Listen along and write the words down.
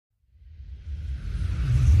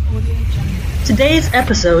Today's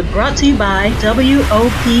episode brought to you by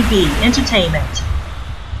WOPV Entertainment.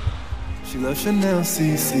 She loves Chanel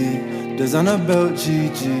CC, designer belt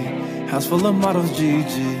GG, house full of models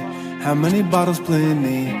GG. How many bottles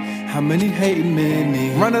plenty? How many hating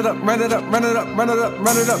many? Run it up, run it up, run it up, run it up,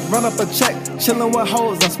 run it up, run up a check. Chillin' with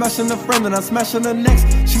hoes, I'm smashing a friend and I'm smashing the next.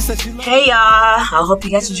 She said she loves. Hey y'all, I hope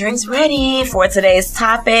you got your drinks ready for today's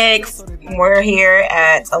topics. We're here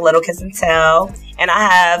at A Little Kiss and Tell, and I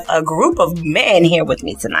have a group of men here with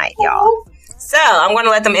me tonight, y'all. So I'm going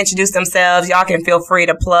to let them introduce themselves. Y'all can feel free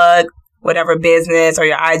to plug whatever business or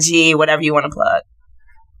your IG, whatever you want to plug.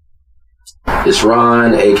 It's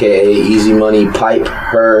Ron, a.k.a. Easy Money Pipe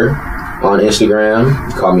Her on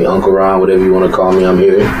Instagram. Call me Uncle Ron, whatever you want to call me, I'm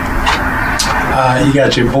here. You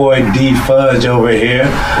got your boy D Fudge over here.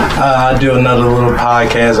 I do another little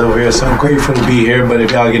podcast over here, so I'm grateful to be here. But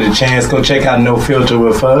if y'all get a chance, go check out No Filter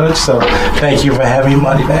with Fudge. So thank you for having me,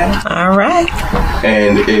 Money Bag. All right.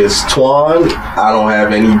 And it's Twan. I don't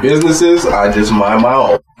have any businesses. I just mind my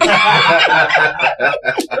own.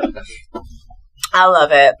 I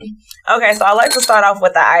love it. Okay, so I like to start off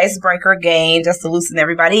with the icebreaker game just to loosen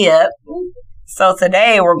everybody up. So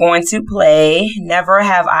today we're going to play Never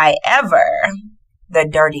Have I Ever, the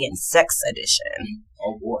Dirty and Sex edition.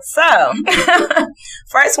 Oh boy. So,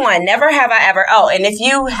 first one, never have I ever. Oh, and if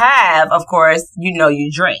you have, of course, you know you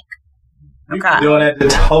drink. Okay. Doing that the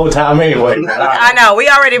whole time anyway. I know. We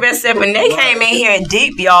already been sipping. They came in here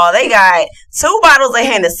deep, y'all. They got 2 bottles of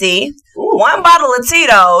Hennessy, 1 bottle of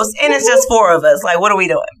Tito's, and it's just 4 of us. Like, what are we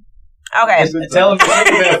doing? Okay. Tell them to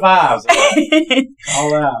 5.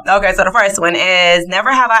 All out. Okay, so the first one is,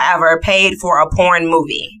 never have I ever paid for a porn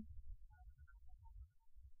movie.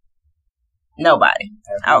 Nobody.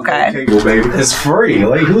 Okay. Cable, baby. It's free.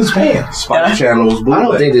 Like, who's paying? Spot channels. I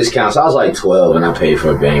don't think this counts. I was like 12 and I paid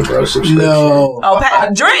for a Bang Bros subscription. No. Oh,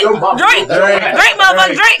 drink, drink,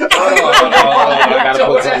 motherfucker, drink. I gotta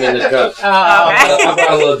put something in this cup. Okay. I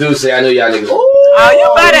brought a little Deuce. I knew y'all niggas. Oh,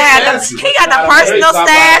 you better have the. He got the personal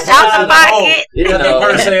stash out the pocket. You Got the know,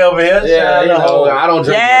 person over here. yeah, you know, I don't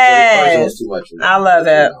drink Yes. too much. I love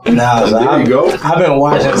it. Nah, so There you go. I've been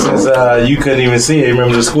watching since you couldn't even see it.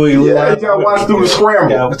 Remember the school you Yeah, you gotta watch through the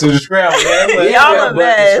scramble. Yeah, through the scramble. Y'all Yeah, the but the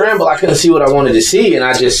best. scramble, I couldn't see what I wanted to see, and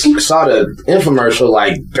I just saw the infomercial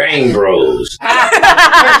like Bang Bros.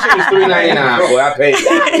 That shit was $3.99. Boy, I paid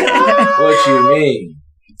that. What you mean?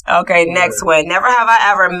 Okay, next one. Never have I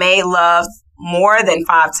ever made love more than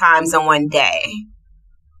 5 times in one day.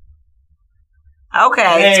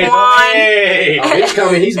 Okay, Twan. Hey. Oh, he's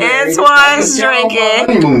coming. He's married. Antoine's drinking.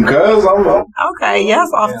 Honeymoon, cuz. Okay, yes,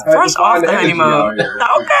 fresh off the honeymoon.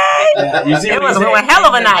 Okay. Yeah, you see It what was he one said? hell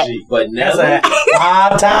of a night. But That's never. a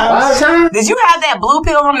 5 times. 5 times? Did you have that blue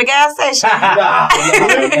pill from the gas station?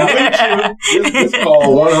 It's called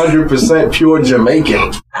 100% pure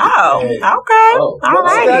Jamaican. Oh, okay. Oh, All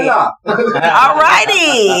righty. Stand up. All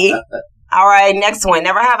righty. All right, next one.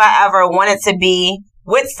 Never have I ever wanted to be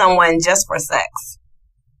with someone just for sex.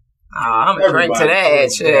 Oh, I'm gonna drink to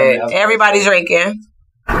that shit. Everybody drinking.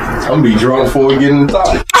 I'm gonna be drunk before we get in the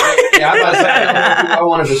topic. Yeah, I'm about to say, I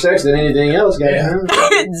wanted for sex than anything else. Yeah.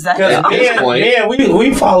 Exactly. At this point.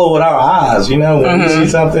 we follow with our eyes. You know, when we see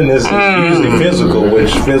something that's usually physical,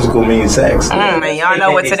 which physical means sex. And y'all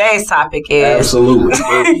know what today's topic is. Absolutely.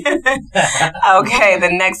 Okay, the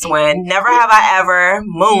next one. Never have I ever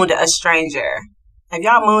mooned a stranger. Have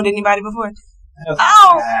y'all mooned anybody before?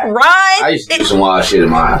 Oh, Ron. I used to do some wild shit in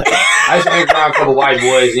my house. I used to hang around a couple white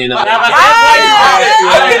boys, you know. That's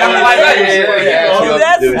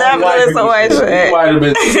definitely some white shit. Might have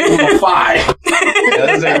been 5.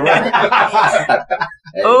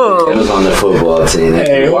 Ooh. It was on the football team.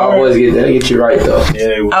 Hey, White boys get you right though.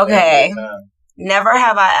 Yeah, Okay. Never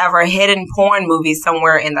have I ever hidden porn movies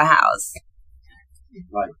somewhere in the house.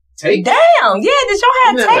 Take Damn, yeah, did y'all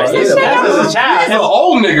have tapes and shit? As a child. That's an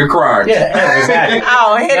old nigga crime. Yeah, exactly.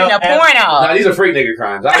 Oh, hidden a porno. No, these are freak nigga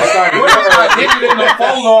crimes. I started Nigga in the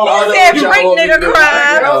phone on. You said freak nigga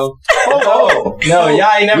crimes. Oh, no,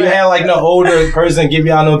 y'all ain't never had like no older person give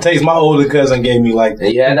y'all no taste. My older cousin gave me like.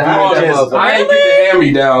 And you had to hide that motherfucker. I ain't get the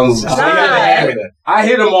hand-me-downs. Nah. I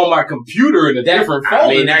hit them on my computer in a different phone. I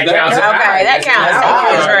mean, that counts. Okay, that counts.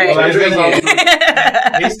 That's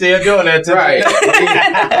right. He's still doing that too. Right.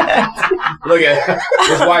 Look at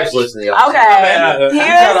his wife's listening. Y'all. Okay. We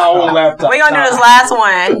got our own laptop. We're going to do this last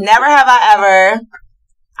one. Never have I ever,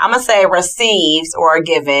 I'm going to say received or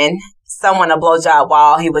given someone a blowjob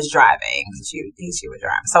while he was driving. She was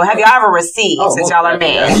driving. So have y'all ever received, since y'all are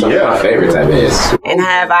men? That's my favorite type of And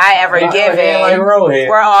have I ever given? like Rohan.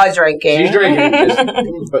 We're all drinking. She's drinking.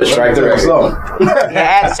 Just strike the record. Yeah, I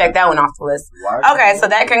had to check that one off the list. Okay, so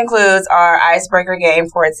that concludes our icebreaker game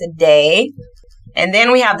for today. And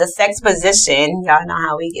then we have the sex position. Y'all know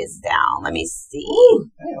how he gets down. Let me see.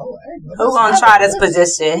 Who's gonna try this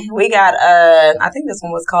position? We got I think this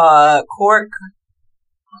one was called what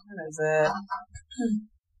is it?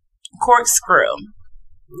 Corkscrew.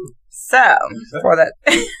 So for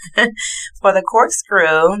the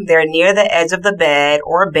corkscrew, they're near the edge of the bed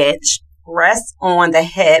or bench. Rest on the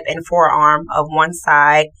hip and forearm of one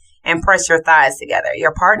side and press your thighs together.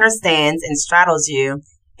 Your partner stands and straddles you,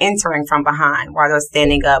 entering from behind while they're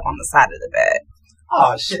standing up on the side of the bed.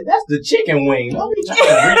 Oh shit, that's the chicken wing. Don't be trying to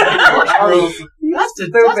read That's the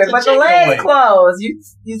But the legs closed. You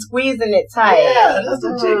squeezing it tight. Yeah, that's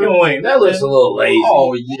the chicken wing. That looks a little lazy.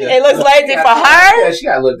 Oh yeah. It looks lazy for her? Yeah, she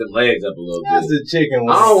gotta lift them legs up a little That's bit. the chicken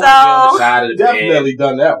wing. I don't want to be on the side of the bed. Definitely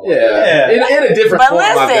done that one. Yeah. In a different But form.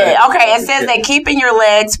 listen, okay, it says that keeping your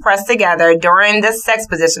legs pressed together during this sex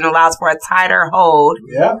position allows for a tighter hold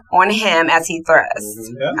on him as he thrusts.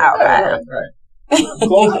 Yeah. All right. Right.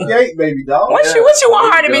 Close the gate, baby dog. What you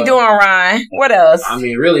want her to be doing, Ryan? What else? I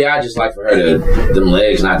mean, really, I just like for her to, them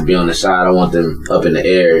legs not to be on the side. I want them up in the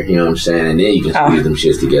air, you know what I'm saying? And then you can squeeze them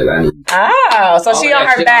shits together. So she on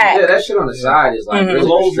her back. Yeah, that shit on the side is like really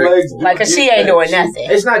restricted. Like, cause she ain't doing nothing.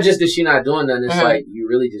 It's not just that she not doing nothing. It's like you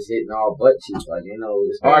really just hitting all butt cheeks. Like, you know,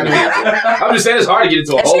 it's hard to get into. I'm just saying it's hard to get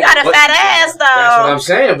into a hole. She got a fat ass, though. That's what I'm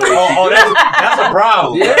saying. But that's a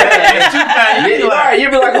problem. Yeah.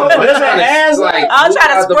 You'd be like, oh, there's an ass. Like, I'm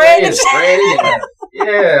trying to spread it.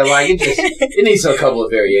 Yeah, like it needs a couple of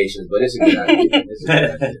variations, but it's a good idea.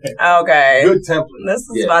 Okay. Good template. This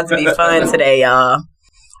is about to be fun today, y'all.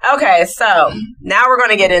 Okay, so now we're going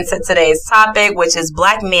to get into today's topic, which is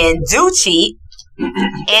black men do cheat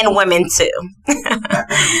and women too.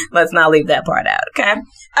 Let's not leave that part out, okay?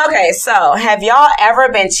 Okay, so have y'all ever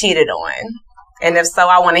been cheated on? And if so,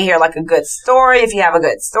 I want to hear like a good story. If you have a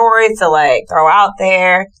good story to like throw out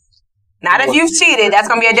there. Not if you've cheated, that's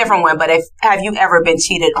going to be a different one. But have you ever been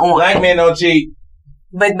cheated on? Black men don't cheat.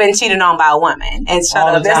 But been cheated on by a woman. And shut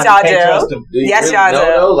All up. the Yes, time. y'all do. Yes, y'all do.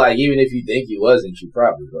 No, like, even if you think you wasn't, you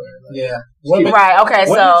probably were. Like, Women, right, okay,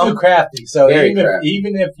 women so. too crafty. So Very even crafty. if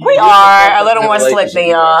you We are a little more slick than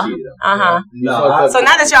y'all. No, So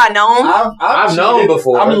now that y'all know, I've known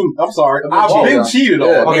before. I mean, I'm sorry. I've I've been cheated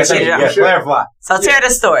on. Okay, so clarify. so tell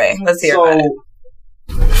the story. Let's hear about it.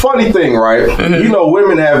 Funny thing, right? You know,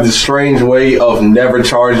 women have this strange way of never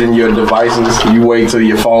charging your devices. You wait till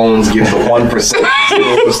your phones get to 1%,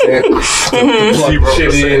 0%. Plug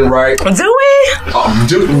shit in, right? Do we?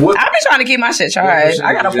 Dude, what? I've been trying to keep my shit charged.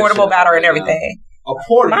 I got a portable battery and everything. A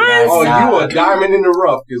portable. Mine's Oh, not. you a diamond in the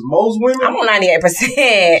rough? Because most women. I'm on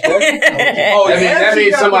 98%. Oh, that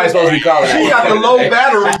means somebody's supposed to be calling. She got the low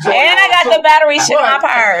battery. And I got the battery shit in my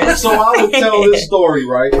purse. So I would tell this story,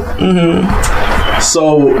 right?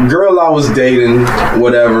 So, girl I was dating,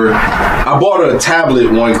 whatever, I bought her a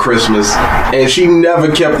tablet one Christmas, and she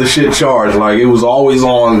never kept the shit charged. Like, it was always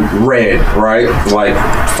on red, right? Like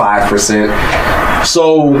 5%.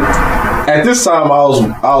 So, at this time, I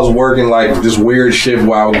was working like this weird shift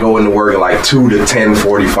where I would go into work at like 2 to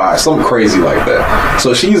 10:45, something crazy like that.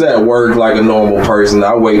 So she's at work like a normal person.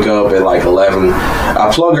 I wake up at like 11.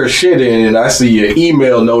 I plug her shit in, and I see an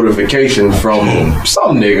email notification from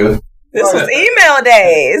some nigga. This was email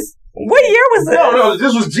days. What year was this? No,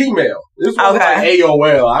 this was Gmail. This was like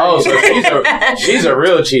AOL. So she's a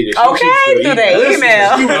real cheater. Okay, through the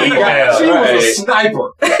email. She was a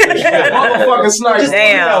sniper. Motherfucking sniper.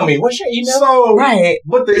 Damn. Tell me, what's your email? So, Right.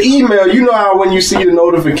 But the email, you know how when you see the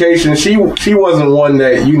notification, she wasn't one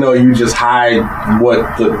that, you know, you just hide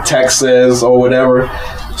what the text says or whatever.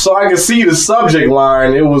 So I could see the subject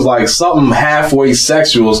line. It was like something halfway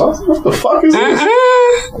sexual. So I was like, what the fuck is this?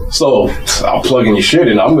 So I'm plugging your shit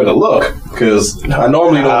in. I'm going to look. Because I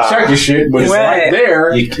normally don't check your shit. But it's right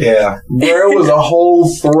there. Yeah. There was a whole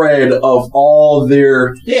thread of all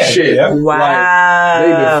their shit. Yeah. Wow. Like,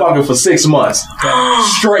 they've been fucking for 6 months.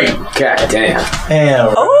 Straight. God damn.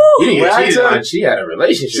 Damn. Ooh. You didn't get cheated on. She had a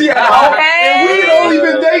relationship. She had and we had only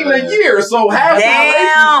been dating a year, so half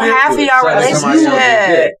Half of your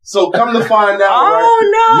relationship. So come to find out, no.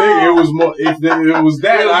 Nigga, it was more. If it was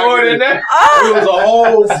that, It was more than that. It was a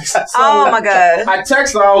whole. So Oh my god. I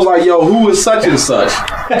texted her. I was like, "Yo, who is such and such?"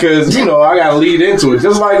 Because you know I gotta lead into it,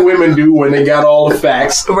 just like women do when they got all the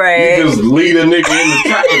facts. Right. You just lead a nigga into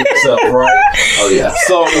tracking himself, right? Oh yeah.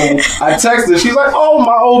 So I texted her. She's like, "Oh,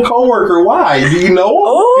 my old coworker. Why? Do you know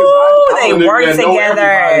him?" 'Cause they nigga work that know together.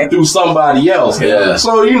 everybody through somebody else. Yeah.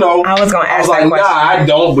 So, you know. I was gonna ask like, that question. nah, I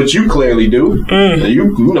don't, but you clearly do.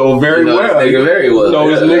 You know very You know well. this nigga very well. You know,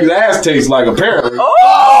 this Yeah. nigga's ass tastes like, apparently.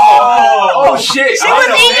 Oh shit! She was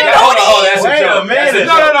eating Hold booty. on, that's a Wait a joke. That's a minute.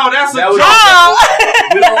 joke. No, that's a That was joke. Oh.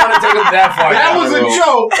 We don't want to take it that far. That down was the a road.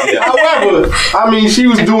 joke. However, I mean, she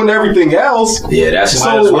was doing everything else. Yeah, that's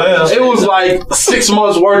So it was like 6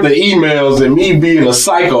 months worth of emails, and me being a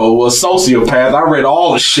psycho, a sociopath, I read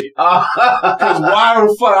all the shit. Cause why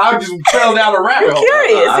the fuck? I just fell down a rabbit hole.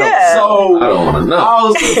 Curious, yeah. So I don't want to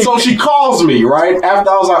know. so she calls me right after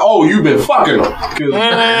I was like, "Oh, you've been fucking her." Cause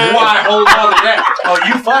why hold on to that? Oh,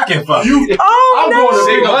 you fucking fuck. Oh, I'm no. going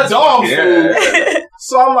to pick up dog food.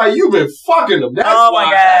 So I'm like, "You've been fucking them." That's Oh, why my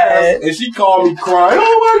I God. asked. And she called me crying.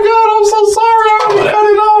 "Oh my God, I'm so sorry. I cut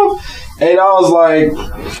it off." And I was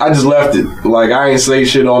like, I just left it. Like, I ain't say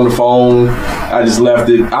shit on the phone. I just left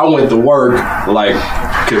it. I went to work, like,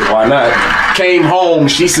 cause why not? Came home,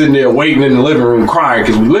 she's sitting there waiting in the living room crying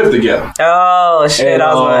because we live together. Oh, shit. And,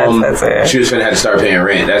 I was that's it. She was finna have to start paying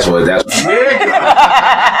rent. That's what.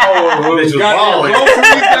 Oh, Bitch was got balling.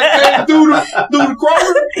 groceries that came through the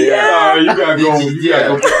Kroger? Yeah. You gotta go. You gotta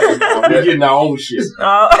go get that. We're getting our own shit.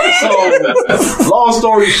 So, long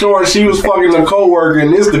story short, she was fucking a coworker,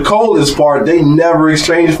 and this the coldest part. They never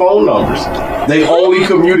exchanged phone numbers. They only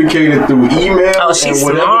communicated through email Oh, she's and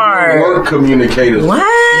whatever smart. their work communicated.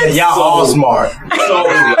 What? Y'all all smart. So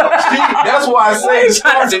that's why I say this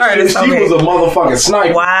Trying to turn this she on me. was a motherfucking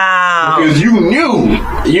sniper. Wow. Because you knew,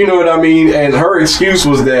 you know what I mean? And her excuse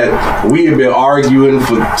was that we had been arguing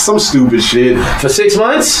for some stupid shit. For 6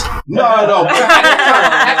 months? No.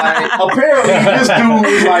 Apparently, this dude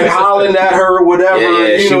was like hollering at her or whatever.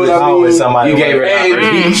 Yeah, you she know was what I always mean? somebody You gave her And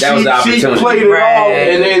an she, That was the she opportunity. played it Right. off,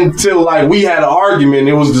 and then till like we had an argument,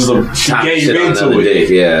 it was just she Time to gave sit on into another it. dick,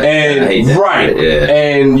 yeah. I hate And that. right, Yeah.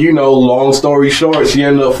 and you know, long story short, she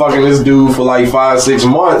ended up fucking this dude for like 5-6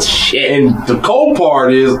 months. Shit. And the cold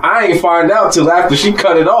part is, I ain't find out till after she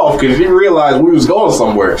cut it off because she realized we was going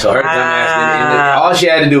somewhere. So her dumb ass, all she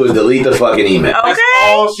had to do was delete the fucking email. Okay.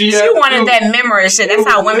 all she had to wanted do. that memory shit. That's It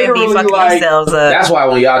how was women be literally fucking like- themselves up. That's why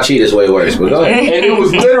when y'all cheat, it's way worse. But go ahead. And it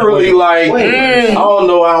was literally like, I don't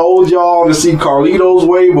know how old y'all to see Carlito's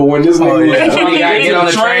Way, but when this nigga yeah. was When trying you to gotta get get on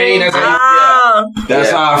the train, that's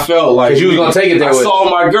that's Yeah. how I felt. Like, 'Cause you was gonna take it there I with saw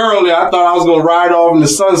my girl there. I thought I was gonna ride off in the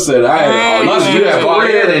sunset. I had you have bought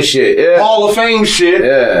in and shit. Yeah. Hall of Fame shit.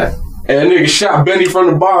 Yeah. And a nigga shot Benny from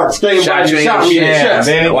the box. Came Shot by you and in shot your me in the chest. chest.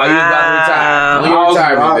 Benny. While you was about to retire. When you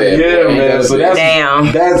retired, Yeah, man. So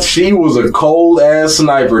Damn. that's she was a cold ass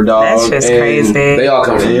sniper, dog. That's just And crazy. They all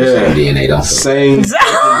come from the Yeah. same DNA, don't they? Same.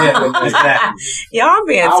 Exactly. Y'all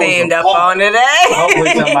being I was teamed up appalled. on today. Hopefully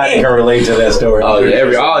somebody can relate to that story. Oh,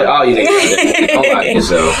 yeah. All you niggas. Don't lie to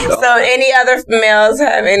yourself. So, any other males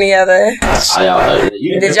have any other?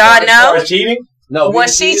 Did y'all know? As cheating? No, Well,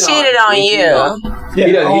 she cheated on you. Yeah,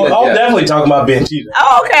 He doesn't- I'll yeah. definitely talk about being cheated.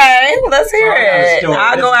 Oh, okay. Let's hear I got a it. story.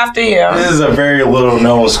 I'll go after you. This is a very little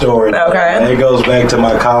known story. Okay. It goes back to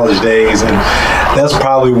my college days, and that's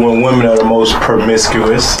probably when women are the most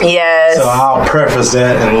promiscuous. Yes. So I'll preface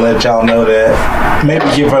that and let y'all know that. Maybe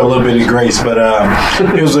give her a little bit of grace, but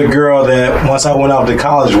it was a girl that once I went off to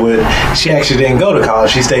college with, she actually didn't go to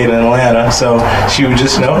college. She stayed in Atlanta, so she was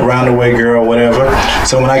just, round the way girl, whatever.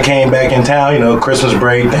 So when I came back in town, Christmas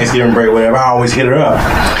break, Thanksgiving break, whatever, I always hit her up.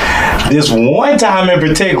 This one time in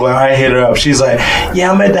particular, I hit her up. She's like,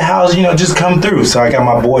 yeah, I'm at the house, just come through. So I got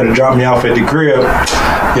my boy to drop me off at the crib.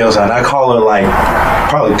 Son, I call her like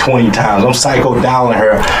probably 20 times. I'm psycho dialing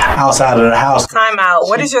her outside of the house. Time out.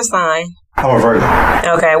 What is your sign? I'm a Virgo.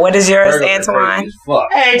 Okay. What is yours, Antoine?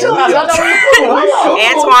 Fuck. Hey, chill out.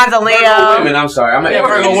 Antoine's a Leo. Women, I'm sorry. I'm an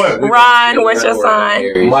Virgo women. Ron, what's your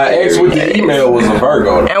sign? My ex with the email was a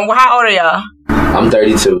Virgo. And how old are y'all? I'm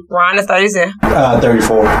 32. Ron is 32.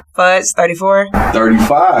 34. Fudge, 34.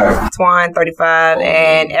 35. Twan, 35.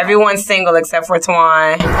 And everyone's single except for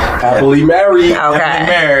Twan. Happily married. Okay.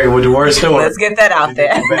 Married with the worst story. Let's get that out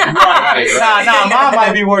there. Nah, mine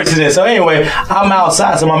might be worse than this. So anyway, I'm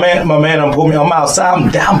outside. So my man pulled me. I'm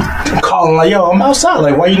outside. I'm calling like, yo, I'm outside.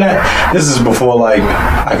 Like, why you not? This is before like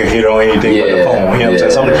I could hit on anything but the phone. You know what I'm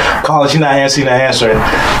saying? So I'm calling. She's not answering.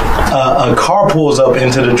 A car pulls up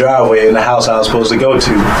into the driveway in the house I was supposed supposed to go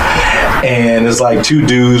to. And it's like two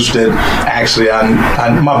dudes that actually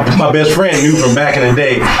my best friend knew from back in the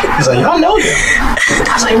day. He's like, y'all know them.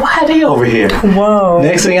 I was like, why are they over here? Whoa.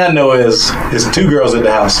 Next thing I know is two girls at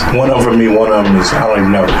the house. One of them from me, one of them is, I don't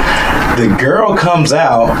even know. The girl comes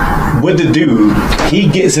out with the dude. He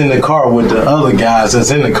gets in the car with the other guys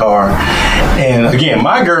that's in the car. And again,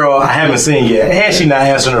 my girl I haven't seen yet. And she not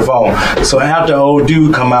answering her phone. So after old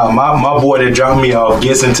dude come out, my boy that dropped me off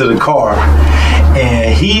gets into the car.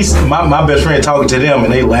 And he's my best friend talking to them,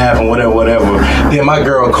 and they laugh and whatever. Then my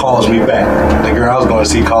girl calls me back. The girl I was going to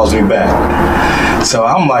see calls me back. So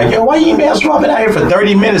I'm like, yo, why you man swapping out here for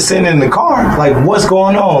 30 minutes sitting in the car? Like, what's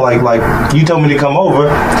going on? Like you told me to come over.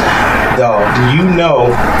 Dog, do you know?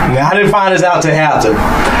 Now I didn't find this out till after.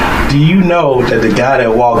 Do you know that the guy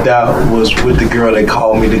that walked out was with the girl that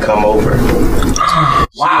called me to come over?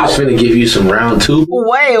 Wow. She was finna give you some round two.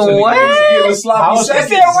 Wait, what? Sloppy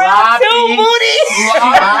seconds. Round two, booty?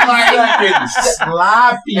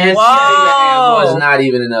 Sloppy. And Whoa. was not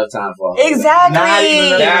even enough time for her. Exactly. Not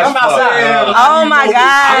even That's I'm outside. Oh my I'm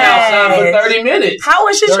outside for God. 30 minutes. How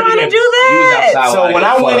was she 30 trying to minutes. do that? You was outside. So when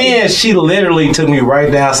I went in, she literally took me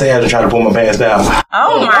right downstairs and tried to pull my pants down.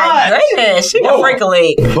 Oh my goodness. She a freak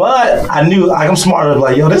league. But I knew, like, I'm smart. I was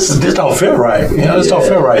like, yo, this don't feel right. You know, this don't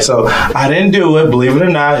feel right. So I didn't do it. Believe it or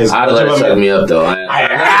not, it's I'd let her suck me up though.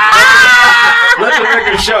 Let the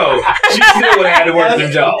record show. She still would have had to work them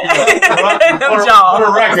jaws. For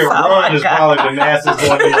the record, Ron is probably the nastiest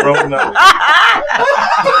one in the room.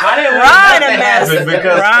 I didn't want that to happen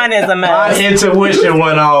because Ron is a mess. my intuition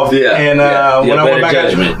went off. Yeah, And when I went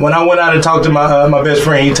back, when I went out and talked to my best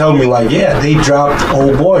friend, he told me like, yeah, they dropped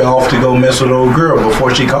old boy off to go mess with old girl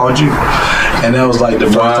before she called you. And that was like the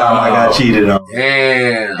first time I got cheated on.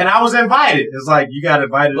 Damn. And I was invited. It's like you got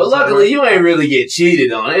invited. But luckily, you ain't really get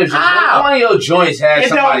cheated on. It was just one of your joints had It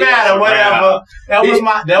don't somebody matter, else whatever.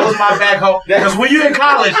 around. That was my back home. Because when you're in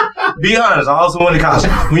college, be honest, I also went to college.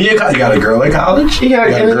 When you're in college, you got a girl at college. You got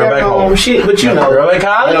a girl back home. Shit, but you know, girl at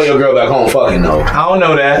college. I know your girl back home fucking though. I don't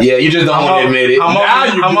know that. Yeah, you just don't want to admit it.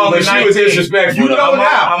 I'm only She was 19. disrespectful. You know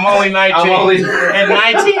now. I'm only 19. At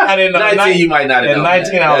 19, I didn't know. 19, you might not have known. At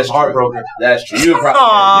 19, I was heartbroken. That's true. You were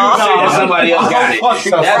probably somebody else got it.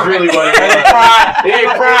 That's really what it was.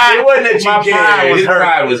 It wasn't that you cared. His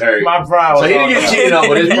pride was hurt. My pride was hurt. So he didn't get cheated on,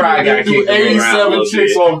 but his pride got kicked around. 87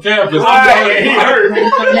 chicks on campus. He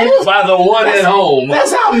hurt by the one at home.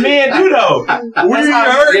 That's how men do though. We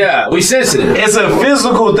hurt. Yeah, we sensitive. It's a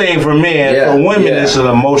physical thing for men. Yeah, For women, it's an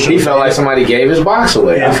emotional. He felt like somebody gave his box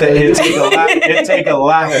away. It take a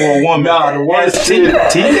lot for a woman. Nah, the worst shit.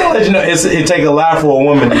 It take a lot for a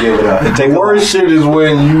woman to give it up. It take The worst shit is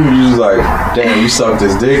when you just like, damn, you sucked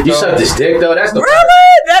this dick. You sucked his dick though. That's the Really?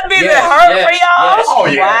 That'd be the hurt for y'all? Yes. Oh,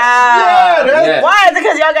 yeah. Wow. Yeah. Why? Is it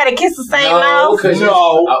because y'all got to kiss the same mouth? What?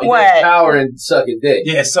 There's power in sucking dick.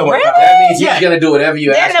 Yeah, so Really? That means he's gonna do whatever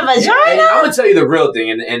you ask. In the vagina? And I'm gonna tell you the real thing,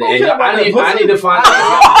 and I need to find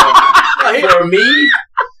out. For me,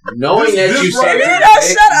 knowing that you suck his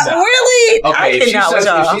dick. Shut up. Really? Okay, I cannot with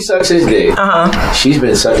y'all. if she sucks his dick, she's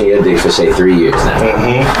been sucking your dick for say 3 years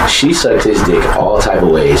now. She sucked his dick all type of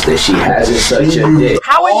ways that she hasn't sucked your dick.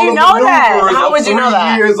 How would you know that? How would you know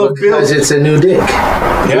that? Because it's a new dick.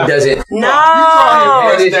 It doesn't. No.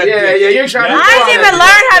 You're trying to. I didn't even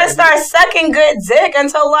learn how to start sucking good dick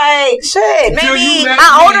until like maybe my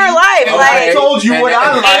older life. I Like told you what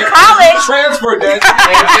I like. in college. Transferred that.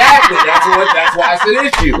 Exactly. That's why it's an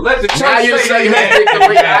issue. Let the Now you're sucking that dick the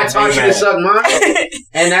way I taught you to suck mine,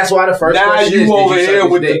 and that's why the first Now question you is, over did you here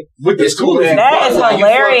suck with his dick? the It's cool. school. That is You fucked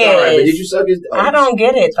hilarious. all right, but did you suck his dick? I don't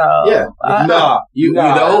get it though. Yeah. You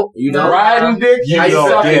don't. Riding dick. How you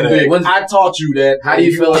sucking feel? dick. I taught you that. How do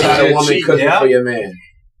you feel about a woman cheating? cooking for your man?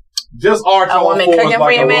 Just arch A woman cooking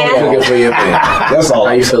for your man? Cooking for your man. That's all.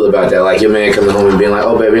 How you feel about that? Like your man coming home and being like,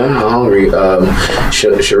 "Oh, baby, I'm hungry."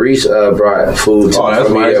 Sharice brought food Oh, that's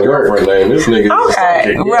for me my at work. girlfriend name. This nigga.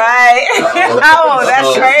 Okay, right. Oh,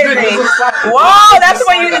 that's crazy. Whoa, that's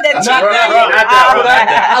when you did that chick.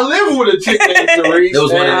 I live with a chick named Therese. There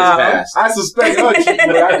was one in his past. I suspect her cheating,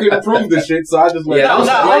 but I couldn't prove the shit, so I just let Yeah, it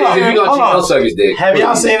go. ladies, if you gonna cheat, don't suck his dick. Have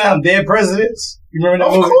y'all seen Dead Presidents? You remember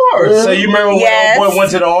that Of movie? course. So you remember when Yes. boy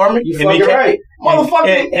went to the army? You and he fucking right.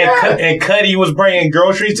 Motherfucker. And Cuddy was bringing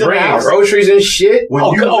groceries to the Bringing house. groceries and shit.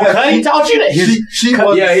 Cuddy taught you that? She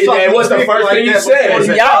was And what's the first thing he said?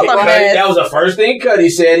 Y'all a mess. That was the first thing Cuddy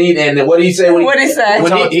said. And what did he say? What did he say?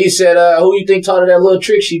 When he said, "Who you think taught her that little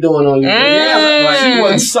trick she doing on you?" She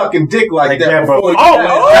wasn't sucking dick like that bro. before.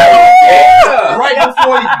 Yeah. Right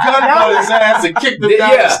before he gun his ass and kicked him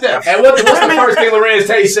down the steps. And what's the first thing Lorenz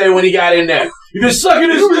Tate said when he got in there? You been sucking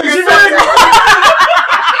this dick.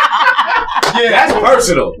 That's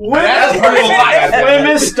personal. That's personal.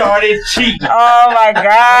 Women started cheating. Oh my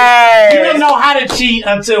God. You didn't know how to cheat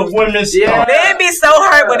until women started. They'd be so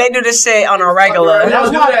hurt when they do this shit on a regular.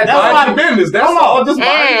 That's why business. That's all. Just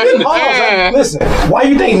mind business. Listen, why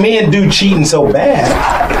you think men do cheating so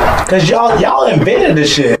bad? Because y'all invented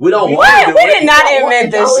this shit. We don't want What? to do We it. did not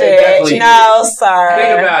invent this definitely shit. did. No, sir.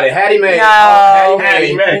 Think about it. Hattie Mae. No.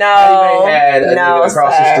 Hattie Mae No. had a No, nigga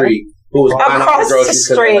across sir. the street who was buying off Across the groceries the because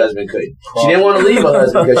her street. husband couldn't. She didn't want to leave her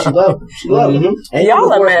husband because she loved him. She loved him. And Y'all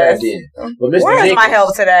y'all a divorced mess. back then. But Mr. Where's Jenkins, my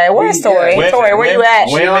help today? Where's Tori? Yeah. Tori, where you at?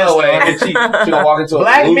 She on her way. She gonna walk into a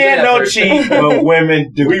Black losing men don't effort. cheat, but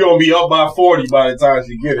women do. We gonna be up by 40 by the time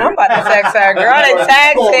she get it. I'm about to text her. Girl, they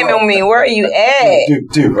tag teaming me. Where are you at?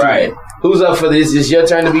 Dude. Right. Who's up for this? Is your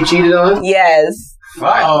turn to be cheated on? Yes.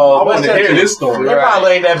 I want to hear this story. It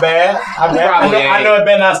probably ain't that bad. I know it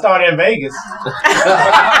better not start in Vegas.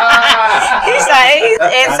 He's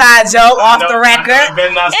inside joke off the record.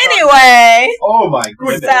 Anyway. Oh my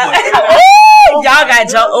goodness. Ooh, y'all got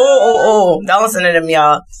joke. Ooh. Don't listen to them,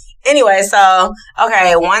 y'all. Anyway, so,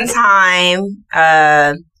 okay, one time,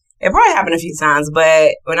 it probably happened a few times,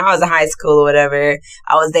 but when I was in high school or whatever,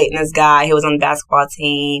 I was dating this guy. He was on the basketball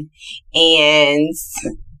team. And,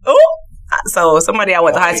 so somebody I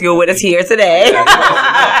went to high school with is here today. He's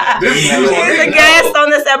a guest on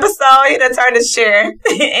this episode. He done turned his chair.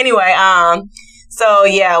 Anyway, so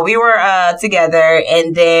yeah, we were together,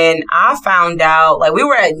 and then I found out, like, we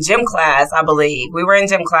were at gym class, I believe. We were in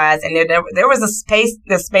gym class, and there was a space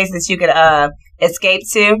that you could escape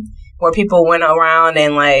to, where people went around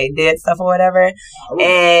and like did stuff or whatever.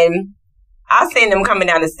 And I seen them coming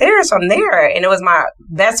down the stairs from there, and it was my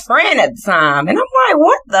best friend at the time. And I'm like,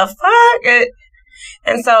 what the fuck?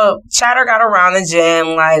 And so chatter got around the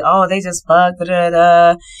gym, like, oh, they just fucked,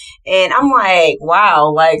 da-da-da. And I'm like,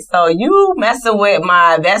 wow, like, so you messing with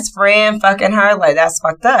my best friend, fucking her? Like, that's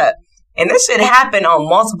fucked up. And this shit happened on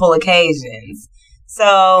multiple occasions.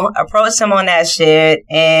 So approached him on that shit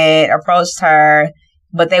and approached her,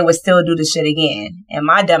 but they would still do the shit again. And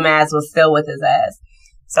my dumb ass was still with his ass.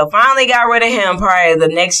 So finally got rid of him probably the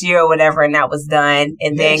next year or whatever, and that was done.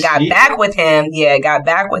 And then got back with him. Yeah, got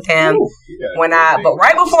back with him but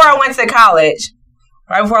right before I went to college,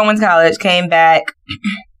 came back,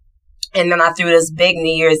 and then I threw this big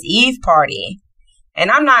New Year's Eve party. And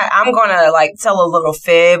I'm gonna like tell a little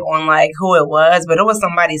fib on like who it was, but it was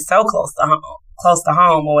somebody so close to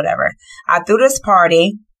home or whatever. I threw this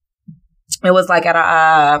party. It was like at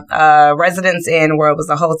a Residence Inn, where it was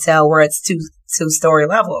a hotel where it's two-story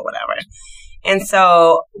level or whatever. And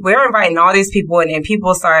so we're inviting all these people, and then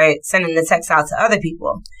people started sending the text out to other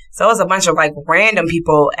people. So it was a bunch of like random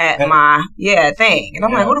people at my thing. And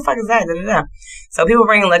I'm like, who the fuck is that? Da-da-da. So people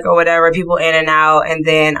bringing liquor or whatever, people in and out. And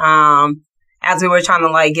then as we were trying to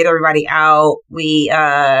like get everybody out,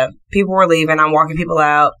 people were leaving. I'm walking people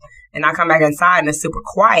out, and I come back inside, and it's super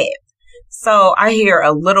quiet. So I hear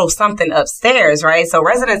a little something upstairs, right? So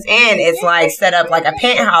Residence Inn is like set up like a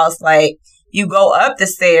penthouse. Like you go up the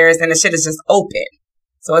stairs and the shit is just open.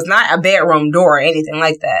 So it's not a bedroom door or anything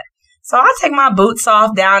like that. So I take my boots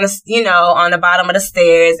off down, on the bottom of the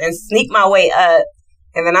stairs and sneak my way up.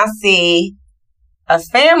 And then I see a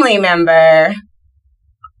family member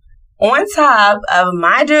on top of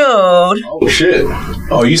my dude. Oh, shit.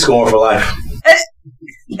 Oh, you scoring for life.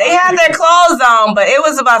 They had their clothes on, but it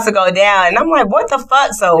was about to go down. And I'm like, what the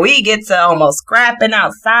fuck? So we get to almost scrapping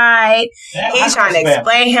outside. He's trying to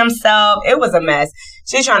explain himself. It was a mess.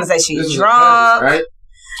 She's trying to say she's drunk. Right?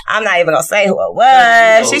 I'm not even going to say who it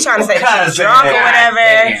was. She's trying to say she's drunk or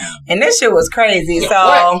whatever. And this shit was crazy.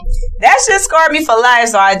 So that shit scarred me for life.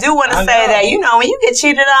 So I do want to say that, when you get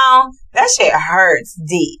cheated on, that shit hurts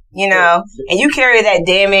deep, and you carry that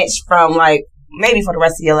damage from like, maybe for the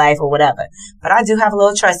rest of your life or whatever. But I do have a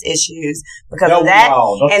little trust issues because of that.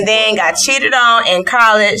 And then got cheated on in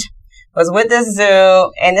college. Was with this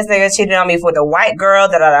dude, and this nigga cheated on me with a white girl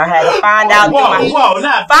that I had to find out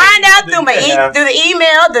through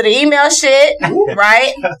the email shit,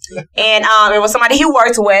 right? And it was somebody he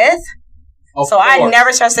worked with. So I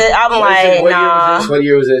never trusted. I'm like, nah. What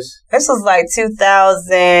year was this? This was like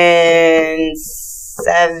 2007.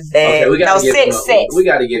 Okay, we gotta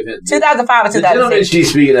give him 2005 or 2006. The gentleman she's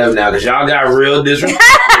speaking of now, because y'all got real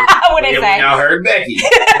disrespectful. What they say? Y'all heard Becky.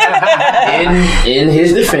 in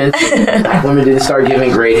his defense, black women didn't start giving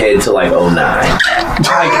great head until like 09.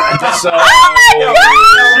 So, oh my God!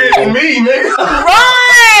 Shit, me, nigga.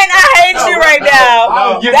 Run! I hate you right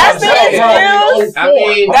now. That's the excuse. I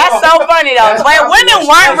mean, that's so funny though. But women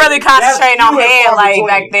weren't really concentrating on head like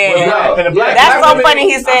back then. That's so funny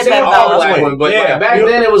he said that though. But back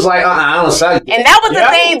then it was like, I don't suck. And that was the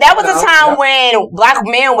thing. That was the time when black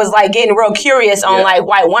men was like getting real curious on like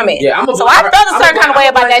white women. Yeah, so I felt a certain kind of way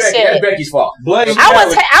about that shit. That's Becky's fault. I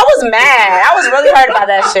was mad. I was really hurt about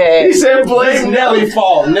that shit. He said blame Nelly's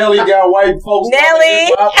fault. Nelly got white folks.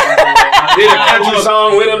 Nelly. Did a country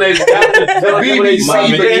song with him. They got the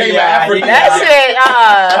BBC became African. That shit,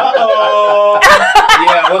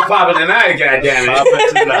 yeah, what's popping tonight, goddammit?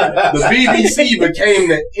 The BBC became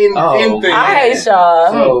the in thing. I hate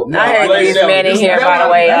y'all. I hate these men in here, by the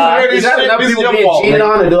way, y'all. Is that enough people being cheated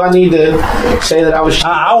on, or do I need to say that I was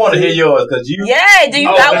cheated? I want to hear yours, because you... Yeah, do you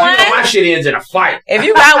got one? You know my shit ends in a fight. If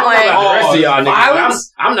you got one... The rest of y'all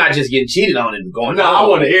niggas, I'm not just getting cheated on and going, no, I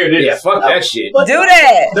want to hear this. Yeah, fuck that shit. Do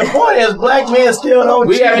that. The point is, black men still don't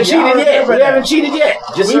cheat. We haven't cheated yet.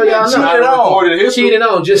 Just so y'all know. Cheated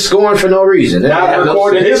on, just scoring for no reason. Not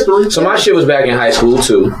recorded history. So my shit was back in high school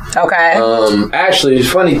too. Okay. Actually,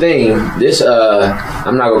 funny thing, this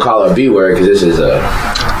I'm not gonna call her a B word because this is a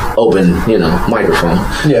open, microphone.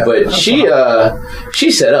 Yeah. But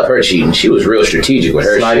she set up her cheating. She was real strategic with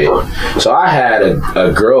her shit. So I had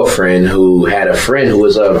a girlfriend who had a friend who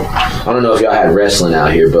was I don't know if y'all had wrestling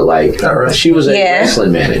out here, but like she was a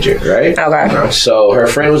wrestling manager, right? Okay. So her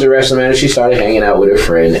friend was a wrestling manager. She started hanging out with her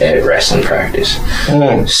friend at wrestling practice.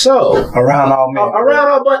 So around all men.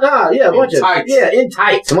 A bunch of tights. Yeah, in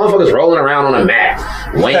tights. Some motherfuckers rolling around on a mat,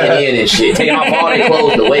 weighing in and shit, taking off all their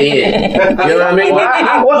clothes to weigh in. You know what I mean?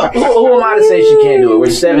 Who am I to say she can't do it? We're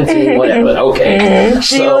 17, whatever. Okay.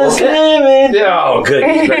 She was screaming. Oh,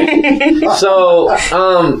 goodness gracious. So,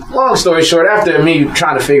 long story short, after me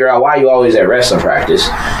trying to figure out why you always at wrestling practice,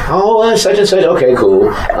 such and such, okay,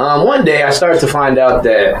 cool. One day I started to find out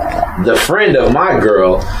that the friend of my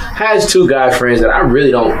girl has two guy friends that I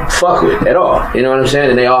really don't fuck with at all. You know what I'm saying?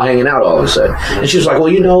 And they all hanging out all of a sudden. And she was like,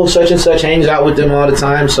 well, such and such hangs out with them all the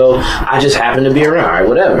time, so I just happen to be around. All right,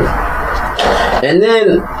 whatever. And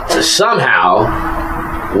then somehow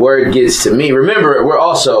word gets to me. Remember,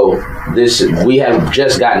 we have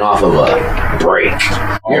just gotten off of a break.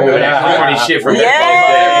 You remember that corny shit from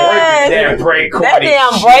that break corny that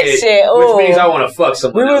damn break shit. Which means I want to fuck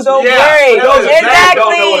someone. We was on break. Exactly.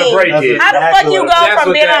 Don't know what a break is. How the fuck you go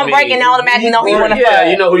from being on break and automatically know who you want to fuck? Yeah,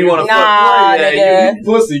 you know who you want to fuck. Nah, nigga. You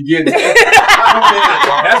pussy get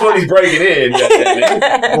That's what he's breaking in. But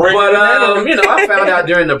I found out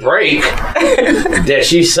during the break that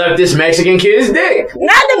she sucked this Mexican kid's dick.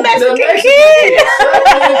 Not the Mexican kid.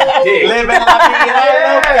 Living la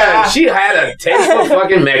vida. She had a taste for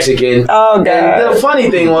fucking Mexican. Oh, God. And the funny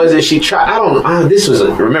thing was that she tried, this was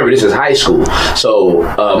high school. So,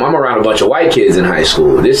 I'm around a bunch of white kids in high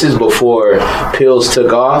school. This is before pills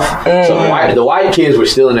took off. So the white kids were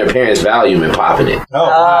still in their parents' Valium and popping it.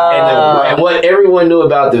 And what everyone knew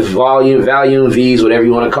about the Valium V's, whatever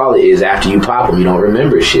you want to call it, is after you pop them, you don't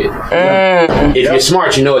remember shit. If you're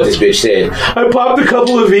smart, you know what this bitch said. I popped a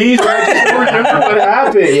couple of V's, but I just don't remember what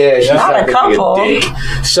happened. Yeah, she not a couple. Dick.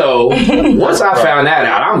 So once I found that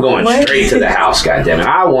out, I'm going straight to the house. Goddammit,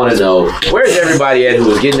 I want to know where's everybody at who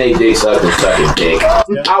was getting their dick sucked and sucking dick.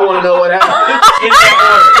 I want to know what happened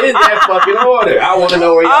in that fucking order. I want to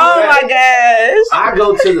know where y'all at. Oh my gosh! I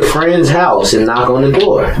go to the friend's house and knock on the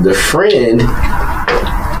door. The friend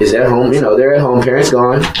is at home. They're at home. Parents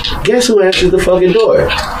gone. Guess who answers the fucking door?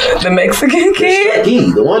 The Mexican kid.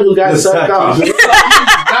 The one who got sucked off.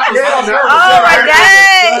 Oh my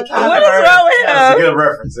God! What is wrong with him? That's a good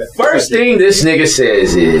reference. First thing this nigga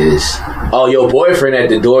says is, "Oh, your boyfriend at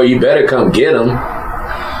the door. You better come get him."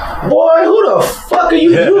 Boy, who the fuck are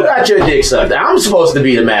you? You got your dick sucked. I'm supposed to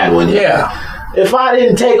be the mad one. Yeah. If I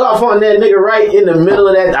didn't take off on that nigga right in the middle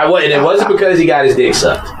of that, it wasn't because he got his dick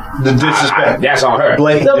sucked. The disrespect. That's on her.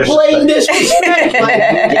 Blatant disrespect.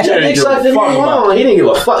 Get your dick sucked and move on. He didn't give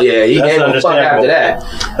a fuck. Yeah, he gave a fuck after that.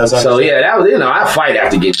 So yeah, that was I fight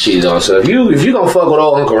after getting cheated on. So if you gonna fuck with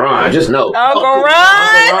old Uncle Ron, just know. Uncle Ron?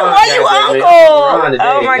 Why you uncle?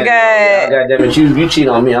 Oh my God. Goddamn it, you cheat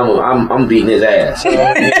on me, I'm beating his ass. He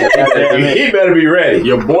better be ready.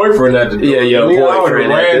 Your boyfriend at the door. Yeah, your boyfriend.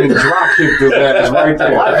 Ran and drop kicked his ass right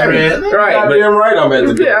there. Right. Goddamn right, I'm at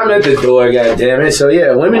the door. Yeah, I'm at the door. Goddamn it. So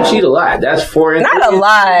yeah, women didn't cheat a lot. That's 4 instances. Not a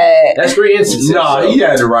lot. That's 3 instances. No, he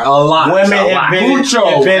had it right. A lot. Women A lot.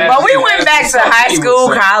 invented- But we went back to high school,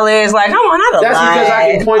 college. Like, come on, not a That's lot. because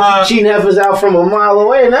I can point you cheating heifers out from a mile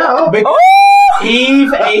away now. Ooh.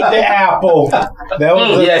 Eve ate the apple. That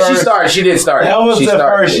was the Yeah, first, she started. She did start. That was she the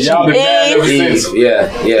started. first Y'all been mad ever Eve. since.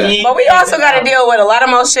 Yeah. Eve But we ate also the got to apple. deal with a lot of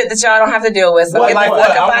more shit that y'all don't have to deal with. So What, get like the what?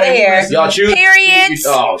 fuck up I'm out of ready here. to Y'all choose. Periods.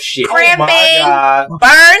 Oh shit. Cramping. God.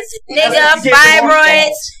 Birth, nigga, That's what you get for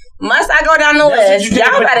fibroids. Must I go down the That's what list? you get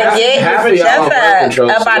Y'all for- better that's get Half of y'all on birth just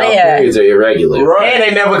control, up so out of y'all here. periods are irregular. Right. And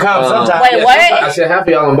they never come sometimes. Wait, what? I said half of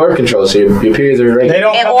y'all on birth control, so your periods are irregular. They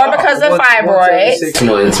don't And come or out. because of Once every fibroids. 6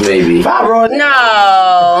 months, maybe. Fibroid.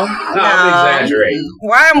 No. I'm exaggerating.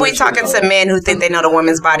 Why am we talking to men who think they know the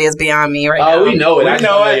woman's body is beyond me right now? Oh, we know it. We I just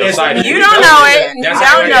know don't it. your It's- side. You We don't know it. You That's don't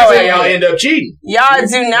how know that's how it. y'all end up cheating. Y'all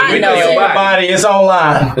do not We know know your it. body. Body, it's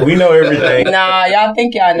online. We know everything. Nah, y'all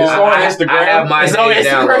think y'all know. It's on I Instagram. have my It's on data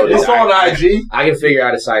Instagram. downloaded. It's on IG. I can figure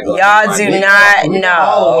out a cycle. Y'all do not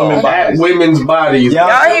All know. women bodies. Women's bodies. Y'all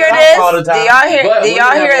Y'all hear all the this? time. Do y'all hear? But Do y'all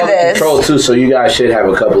women hear have all the this? control too, so you guys should have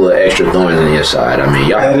a couple of extra thorns on your side. I mean,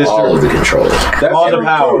 y'all That have is all true. of the control. That's All the every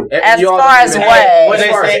power. truth. As Y'all far don't as even what? have- As As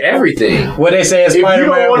far as say- everything. What they say is If you don't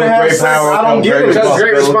Spider-Man wanna with have great sex, power I don't comes get great it. Because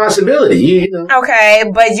great responsibility. You know. Okay,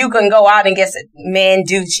 but you can go out and get men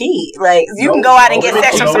do cheat. Like you can go out and get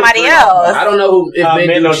sex from somebody else. I don't know if men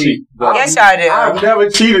men do don't cheat. cheat. but Yes, y'all do. I've never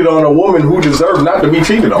cheated on a woman who deserved not to be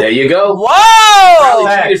cheated on. There you go. Whoa!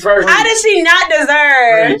 Fact. Cheated first. How does she not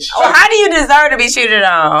deserve? Preach. Or how do you deserve to be cheated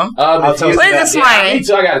on? I'll If toast you- Please that. explain. Yeah, me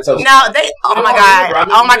too. I got to toast. No, they. Oh my god!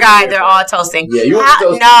 Oh my god! They're all toasting. Yeah, you want How, to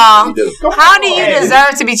toast? no. You do. How do you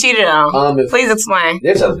deserve to be cheated on? If- Please explain.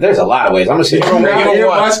 There's a lot of ways. I'm gonna say. You wanna hear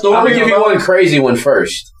my story I'm gonna give you about- one crazy one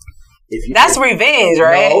first. If you, That's revenge,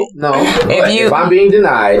 right? No. you- If I'm being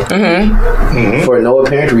denied Mm-hmm. for no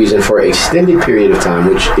apparent reason for an extended period of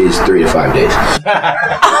time, which is 3 to 5 days.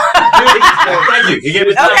 Thank you. You get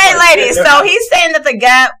it. Okay, ladies. So he's saying that the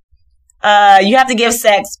gap, you have to give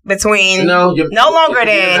sex between no longer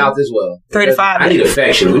than mouth as well. 3 to 5 I need days.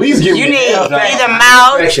 affection. At least give You me need half. either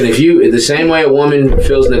mouth, affection. If you the same way a woman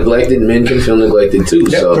feels neglected, men can feel neglected too.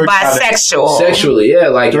 So bisexual. sexually, yeah,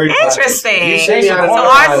 like Interesting. You send me out So in the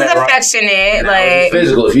ours world, is right? affectionate, Now, like. it's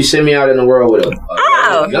physical. If you send me out in the world with a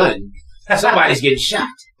Oh. gun, somebody's getting shot.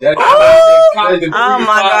 Oh my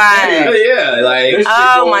god. Yeah, like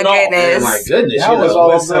Oh my man, goodness. my goodness. That you was know, all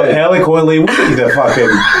what's so up? eloquently. We need to fucking.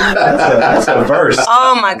 That's a verse.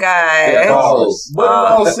 Oh my god. Oh, But in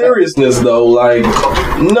all seriousness, though, like,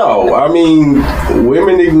 no. I mean,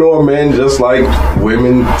 women ignore men just like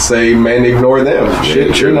women say men ignore them.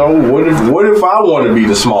 Shit, true. you know, what if I want to be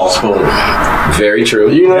the small spoon? very true.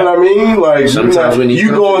 You know what I mean? Like, Sometimes when you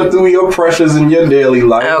you going through your pressures in your daily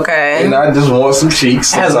life. Okay. And I just want some cheeks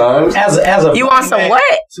sometimes. As a You want some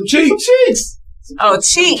what? Some cheeks. Oh,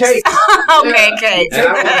 cheeks. Cakes. Okay, cakes. And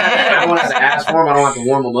I don't have to ask for them. I don't have to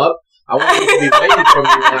warm them up. I want them to be waiting for me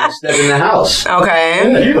when I step in the house.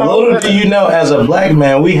 Okay. Little do you know, as a black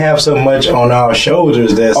man, we have so much on our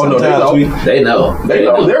shoulders that Oh, no, they sometimes know. we They know. They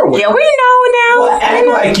know they're with Yeah, we know now. act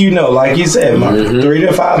like you know, like you said, 3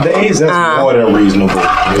 to 5 days, that's more than reasonable.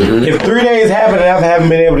 If 3 days happen and I haven't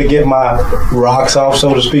been able to get my rocks off,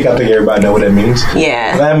 so to speak, I think everybody know what that means. If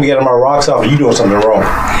Yeah. I haven't getting my rocks off, you doing something wrong.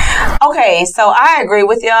 Okay, so I agree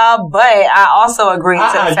with y'all, but I also agree to the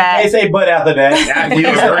You can't fact. say but after that. You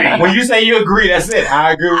agree. When you say you agree, that's it.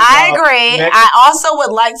 I agree with I y'all. agree. Next. I also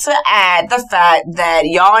would like to add the fact that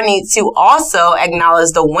y'all need to also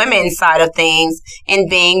acknowledge the women's side of things in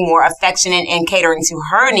being more affectionate and catering to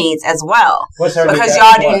her needs as well. What's her Because needs?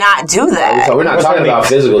 y'all do not do that. So we're not What's talking her about needs?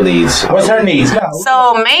 physical needs. What's her needs? No.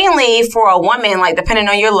 So mainly for a woman, like depending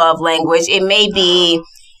on your love language, it may be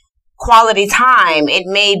quality time. It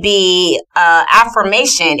may be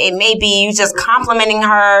affirmation. It may be you just complimenting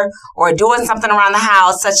her or doing something around the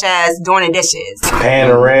house, such as doing the dishes, paying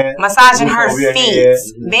the rent, massaging her Over your feet, head.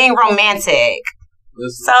 being romantic.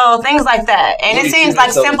 So things like that. And it seems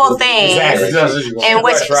like simple things in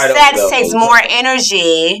which sex takes more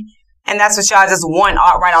energy, and that's what y'all just want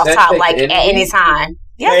right off Sex top, takes like at energy? any time.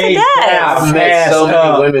 Yes, it I've does. met so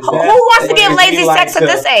many women. Who wants to give lazy sex at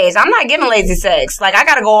this age? I'm not giving lazy sex. Like I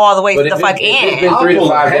gotta go all the way But the if fuck it's in. been 3 to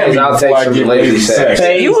 5 days, I'll take some lazy sex.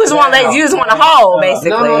 You just want lazy. You just want a hoe,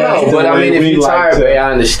 basically. No. But I mean, if you're tired, babe,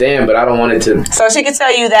 I understand. But I don't want it to. So she can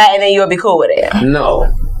tell you that, and then you'll be cool with it.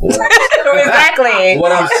 No. Exactly.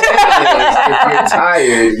 What I'm saying is, if you're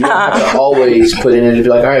tired, you don't have to always put in and be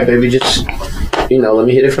like, all right, baby, just, let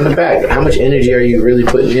me hit it from the back. How much energy are you really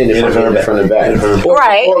putting in if I'm hitting it from the back?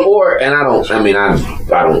 Right. Or, and I don't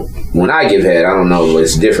when I give head, I don't know,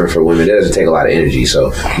 it's different for women. It doesn't take a lot of energy,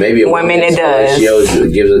 so maybe women it does.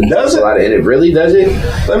 Gives a lot of energy. Really, does it?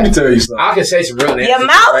 Let me tell you something. I can say some real nasty Your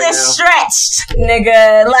mouth right is now. stretched,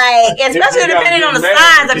 nigga. Like, especially depending on the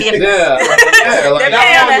size of your.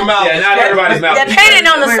 Not everybody's mouth. Depending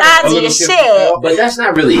on the size of your shit. But that's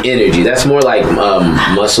not really energy. That's more like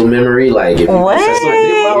muscle memory. Like if What?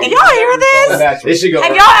 Y'all hear this? It should go.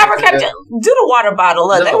 Have y'all ever kept do the water bottle?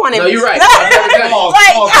 Look, they want it. No, you're right.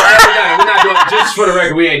 We're not doing just for the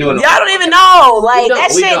record. We ain't doing it. Y'all don't even know, like We that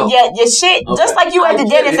don't. shit. Your shit, Okay. just like you at the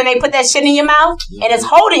dentist and they put that shit in your mouth and it's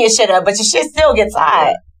holding your shit up, but your shit still gets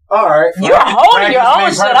hot. All right. You're holding your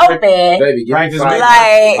own shit open. Baby, give me 5 minutes.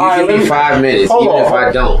 Like, You give me 5 minutes, Hold even on. if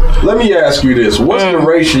I don't. Let me ask you this: what's the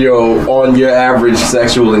ratio on your average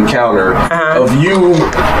sexual encounter of you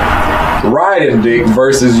riding dick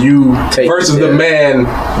versus the man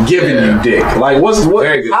giving you dick? Like, what?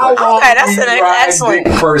 Very good How question. long Okay, that's do you an ride excellent-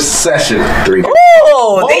 dick per session? 3.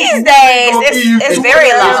 ooh, these days it's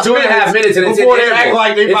very low. It's 2.5 minutes and it's in Before they act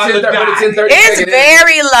like they about to die. It's in 30 It's seconds.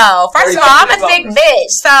 very low. First of all, I'm a thick bitch,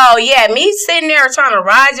 so yeah, me sitting there trying to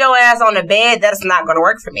ride your ass on the bed, that's not going to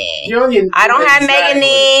work for me. I don't have mega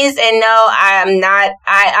knees, and no, I'm not.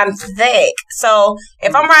 I'm thick, so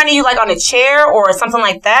if I'm riding you like on a chair or something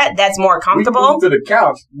like that, that's more comfortable. We move to the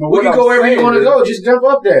couch. We can go wherever you want to go. Just jump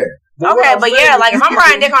up there. Okay, but yeah, like if I'm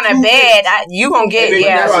riding dick on a bed, you gonna get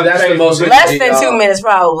That's the most less than 2 minutes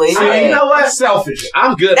probably. You know what? Selfish.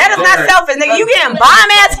 I'm good. That is not selfish, nigga. You getting bomb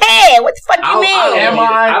ass head. What the fuck you mean?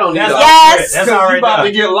 I don't need all Yes. That's already about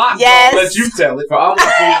to get locked. Yes. Let you tell it. for all my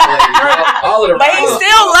feet. All of the But he's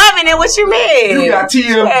still loving it. What you mean? You got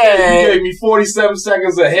TMJ. Yeah. You gave me 47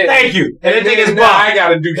 seconds ahead. Thank you. And they think it's Now bump. I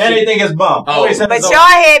gotta do Then they shit. think it's bump. Oh. But your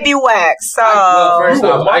head be waxed, so First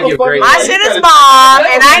off, I give great. my shit is bomb,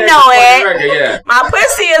 and I know it. Yeah. My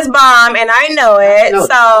pussy is bomb, and I know it. No,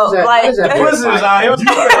 So, how's that- like, how's that that Pussy was out here. was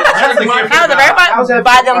everybody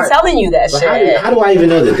by them telling you that But shit. how do I even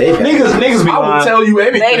know that they've had Niggas be I will lying. tell you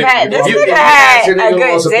anything. They've had this You- nigga you had ask your a nigga good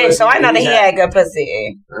wants a dick, pussy, so I know that he he's had good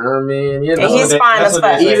pussy, I mean, you know. and he's they- fine that's as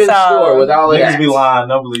what fuck. they say. Even score with So all of Niggas that. be lying.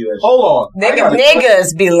 Don't believe that shit. Hold on. I got a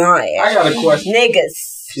niggas be lying. I got a question.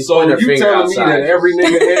 Niggas. She's So pointing her you finger telling me outside. that every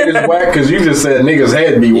nigga head is whack? Because you just said niggas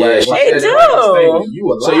head be Yeah, whack. she Like, They said do. that.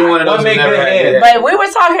 you a So you want to know What who's make never good had head? that? But we were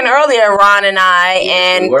talking earlier, Ron and I,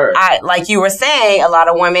 and we were. like you were saying, a lot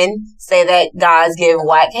of women say that guys give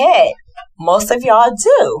whack head. Most of y'all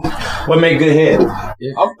do. What make good head?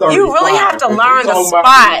 I'm 35. You really have to If you learn the talking about-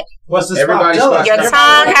 spot. What's the Everybody's spot? Tell us. Your Everybody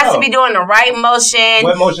tongue wanna has to know. be doing the right motion.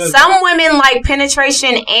 What motion is Some women like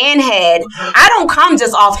penetration and head. I don't come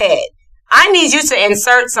just off head. I need you to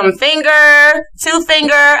insert some finger, 2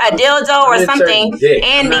 finger, a dildo or I'm something, inserting dick.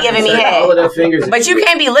 and I'm be not giving me inserting head. all of them fingers. But you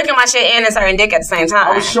can't be licking my shit and inserting dick at the same time.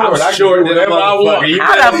 I'm short. I'm I can short do than a whatever I want. motherfucker.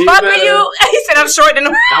 How the fuck are you? He said I'm short than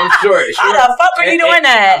I'm short. How the fuck are you doing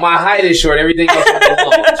that? My height is short. Everything else is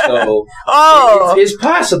long. So Oh, it's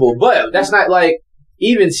possible, but that's not like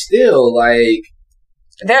even still like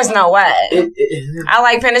there's no way. I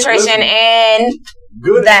like penetration and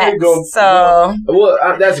Good that. nigga. So Well,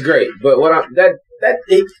 that's great, but what I'm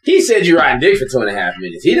he said you riding dick for 2.5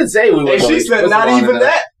 minutes. He didn't say we were. And she said not even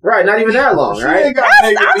that. Right, not even that long, She right? ain't got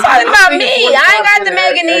I'm nigga knees. talking about me. It's I ain't got the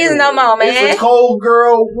mega knees no more, man. It's a cold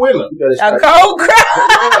girl winner. You better A start- cold girl.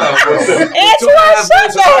 Antoine,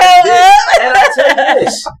 shut the hell And I tell you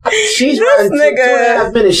this, she's This riding nigga.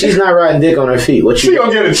 2.5 minutes. She's not riding dick on her feet. What She you?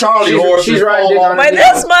 gonna get a Charlie horse. she's and riding fall dick off. on But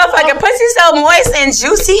this motherfucking pussy so moist and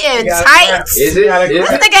juicy and tight. Is it? This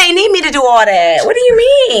nigga ain't need me to do all that. What do you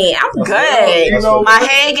mean? I'm good. You know, My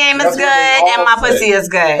head game is that's good what they and all my say. pussy is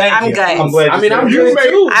good. Thank I'm you. good. I'm glad I you mean, said I'm that. good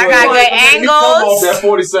too. I but- got good You come off angles. that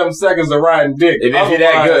 47 seconds of riding dick. If you're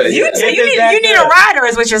that good. You need a rider,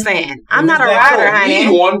 is what you're saying. I'm not a rider, I need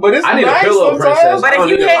honey. one, but it's I need a nice pillow, sometimes. princess. But I if don't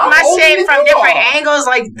you need hit a- my How shit old from you different are? angles,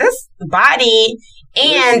 like this body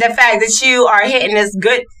and the fact that you are hitting this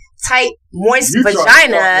good, tight, moist You trying to fuck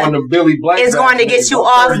vagina one of Billy Black is going to get you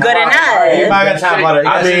off good enough. Everybody got time for that.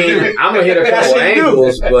 I mean, I'm gonna hit a couple That shit do.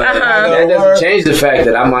 angles, but that doesn't change the fact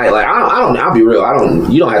that I might like. I'll be real.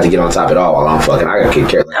 You don't have to get on top at all while I'm fucking. I could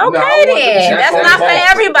care. Okay, No, I want the then. jack That's on not the for ball.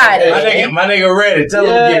 everybody. My nigga ready. Tell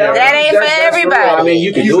him to get it. That ain't for that's everybody. real. I mean,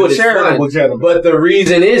 you can He's do a it. It's charitable fun. gentleman. But the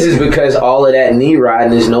reason is because all of that knee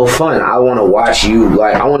riding is no fun. I want to watch you.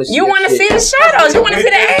 Like I want to. You want to see the shadows. You want to see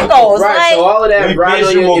the angles. Right. Like, So all of that riding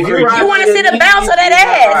on your, if you you want to see the bounce of that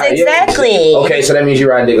ass. Right, yeah. Exactly. Okay, so that means you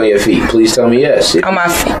ride dick on your feet. Please tell me yes. On my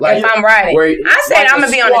feet. Like- if I'm riding. where- I said like I'm a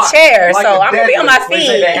going to be on the squat. chair, Like so a I'm going to be on my deadlift. They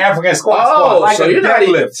say the feet. African squat. Oh, Like so a you're not deadlift.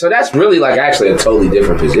 even. So that's really like actually a totally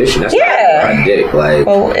different position. That's Yeah. not riding dick. Like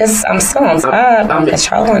Well, I'm still on top. I'm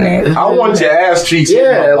controlling it. I want your ass cheeks.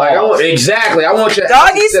 Yeah, like I want exactly. I want your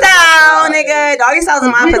Doggy style, nigga. Doggy style's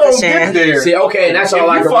in my We gonna position. get there. See, okay, and that's all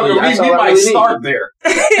I If can you fucking really. That's we all I might really start need. there.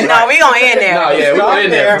 No, we gonna end there. No, yeah, we're in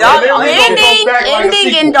there. Dog, Then we gonna go back like a ending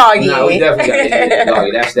sequel. in doggy. No, we definitely got to end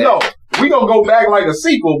doggy. That's that. No, we gonna go back like a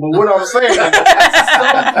sequel. But what I'm saying is,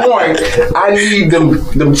 at some point, I need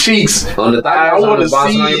them cheeks On the thighs, I on wanna the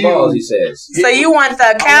bottom see of your you. balls, he says. So you want the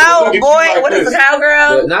look at cowboy? you like What is this. the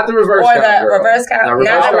cowgirl? Not the reverse Or cowgirl. the reverse cow- No, reverse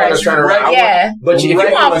not the cowgirl is trying to right- run. Yeah. But if you You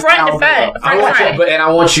Regular want front to cowgirl. front. I want you, but and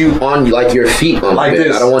I want you on like your feet on Like the bed.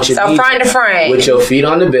 this. I don't want you So front to front. with your feet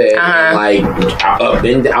on the bed, and like up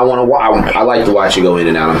and I want to. I like to watch you go in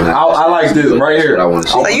and out. I like this right here. I want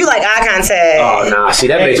to see. So you like eye contact? Oh nah, see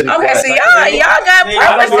that makes me. Okay, so y'all got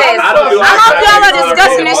preferences. I don't do I eye hope y'all are contact.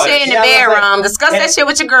 discussing this shit in the Yeah, bedroom. Discuss that shit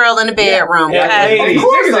with your girl in the bedroom. Yeah, Okay? ladies.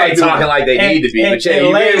 Niggas ain't talking like they need to be, but yeah,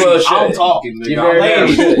 you very well should. I'm talking. You nigga. very well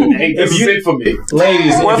Ladies. should. Hey, this is it for me.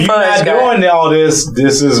 Ladies, What if you're fudge not got? doing all this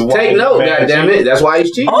is why Take note, goddammit. That's why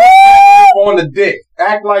he's cheating. On the dick.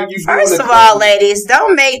 Act like you. doing First the of all, thing. ladies,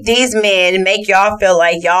 don't make these men make y'all feel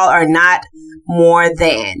like y'all are not more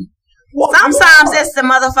than. Sometimes it's the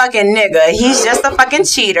motherfucking nigga. He's just a fucking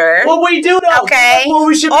cheater. What we do though? Okay. That's what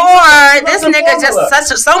we should be Or doing. this That's the nigga formula.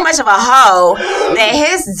 just so much of a hoe that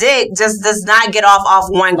his dick just does not get off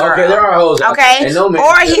one girl. Okay, there are hoes. out Okay? there, and no man-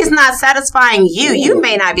 Or he's not satisfying you. You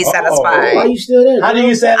may not be Why satisfied. you still there? How do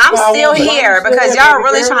you satisfy I'm still a woman? here because y'all are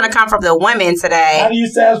really trying to come from the women How today. do you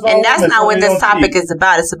satisfy a And that's woman not so what they this don't topic cheat? is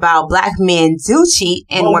about. It's about black men do cheat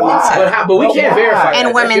and But women why? too. But we can't Why? verify that. And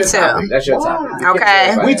That's women your too. topic. That's your topic. We can't Okay.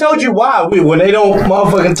 verify We that. told you why. When they don't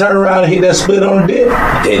motherfucking turn around and hit that split on the dick.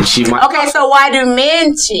 Then she might. Okay, so why do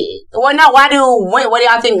men cheat? Well, no, what do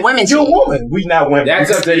y'all think women cheat? You're a woman. We not women. That's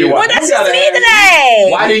We up can to you. tell why. Well, that's You just gotta me ask- today.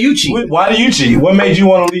 Why do you cheat? Why do you cheat? What made you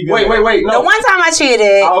want to leave your Wait. The No. one time I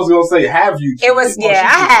cheated, I was gonna say, have you? it was, cheated? yeah,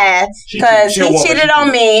 I had. She Because cheated. he She a woman. cheated She on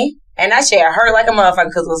cheated. me, and that shit hurt like a motherfucker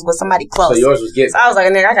because it was with somebody So close. yours was getting. So I was like,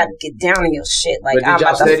 nigga, I gotta get down in your shit. Like, But did I'm y'all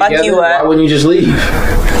about to stay fuck together? you Why up. wouldn't you just leave?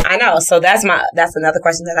 I know. So that's another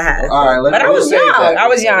question that I had. All right, let's But I was save young. that. I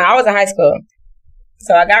was young. I was in high school.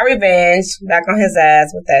 So I got revenge back on his ass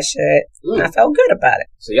with that shit. And I felt good about it.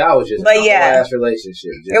 So y'all was just But a yeah. whole ass relationship.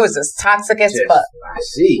 It was just toxic as just- fuck. I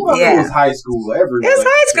see. Well, Yeah. It was high school. Everyone. It's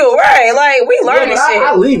high school, right? Like, we Yeah, learning but shit.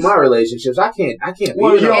 I leave my relationships. I can't.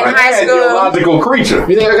 Well, be you're In an high school. ideological creature.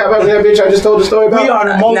 You think I got back with that bitch I just told the story about? We are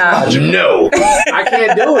the most No. logical. No, I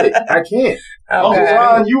can't do it. I can't. Uncle Okay.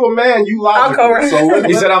 Ron, you a man. You logical. Uncle Ron. So let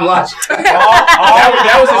He said I'm logical.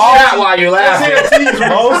 That was a shot while you're laughing.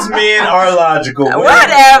 Most men are logical.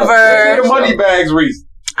 Whatever. the money bags reason.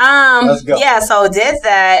 Let's go. Yeah, so did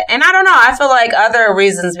that. And I don't know. I feel like other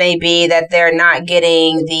reasons may be that they're not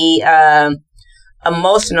getting the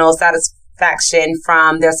emotional satisfaction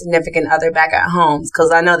from their significant other back at home.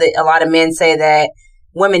 Because I know that a lot of men say that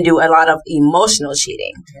women do a lot of emotional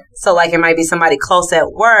cheating. So, like, it might be somebody close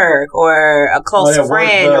at work or a close that work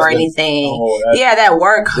friend or husband. anything. Oh, that's- Yeah, that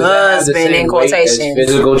work Does that have the husband same in weight as quotations.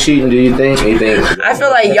 Physical cheating? Do you think? I feel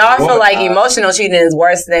like y'all feel like emotional cheating is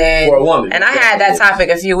worse than For a woman. And I had that topic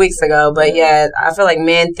a few weeks ago, but yeah, I feel like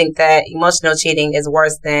men think that emotional cheating is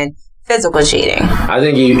worse than physical cheating. I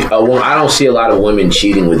think I don't see a lot of women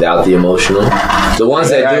cheating without the emotional. The ones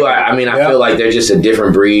that do, I feel like they're just a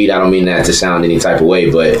different breed. I don't mean that to sound any type of way,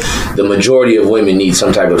 but the majority of women need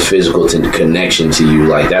some type of physical connection to you.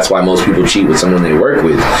 Like, that's why most people cheat with someone they work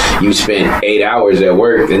with. You spent 8 hours at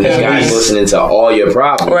work, and this guy's listening to all your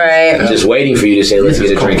problems, Right. just waiting for you to say, "Let's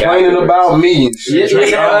get a drink." Complaining afterwards. about me and Yeah, shit.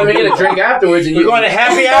 you know what I mean? A drink afterwards, and We're going to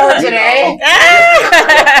happy hour today.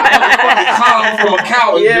 Colin from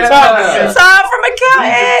accountant. Yeah. Just Tom from He's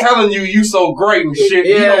accountant. telling you so great and shit.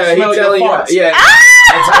 You Yeah, don't he smell telling your you. farts. Yeah,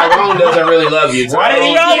 and Tyrone doesn't really love you. Why did he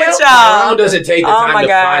What's wrong do? with Tyrone y'all? doesn't take the Oh time my to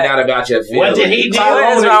God. find out about your feelings. What did he do?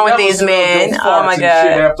 What is wrong with these men? Oh my God.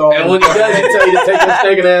 And when he does, he tell you to take your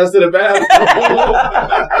stinking ass to the bathroom.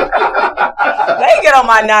 They get on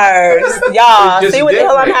my nerves. Y'all, It's just see what the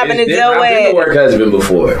hell I'm different. having It's to deal different. I've been the with. work husband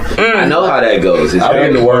before. I know how that goes. It's I've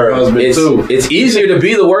been the work husband too. It's easier to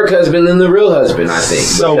be the work husband than the real husband, I think.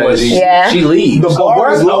 So because much Yeah. She leaves. A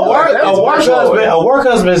work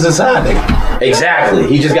husband is a side nigga. Exactly.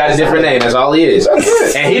 He just got a different name. That's all he is.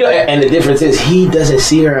 And the difference is he doesn't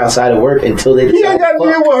see her outside of work until they He decide ain't got to to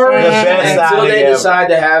deal fuck. with her. The best side Until they nigga decide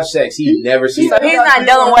to have sex, he never sees So her. he's not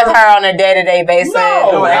dealing with her on a day-to-day basis. No.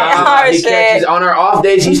 Doing Nah, hard he catches, shit. on her off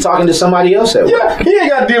days, he's talking to somebody else at work. Yeah, he ain't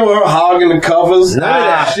got to deal with her hogging the covers. None of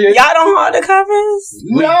that shit. Y'all don't hold the covers?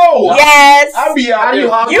 No. Yes. I be How out do you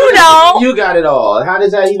there. hog? You don't. You got it all. How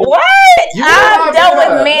does that even? What? You I've have dealt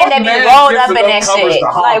that. with men What that be man rolled gets up in enough that covers shit. to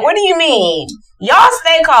hog Like, it? what do you mean? Y'all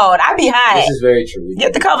stay cold. I be hot. This is very true.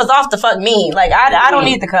 Get the covers off to fuck me. Like, I don't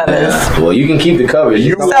need the covers. Well, you can keep the covers. So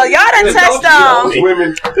y'all done touched on.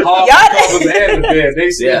 Women hog the covers and the bed. They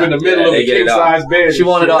sleep in the middle of a king-size bed. She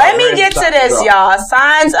wanted Let me get to this, y'all.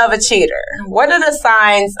 Signs of a cheater. What are the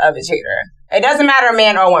signs of a cheater? It doesn't matter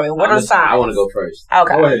man or woman. What are the signs? I want to go first.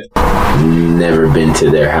 Okay. Go ahead. Never been to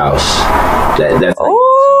their house. That's Ooh.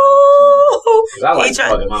 I like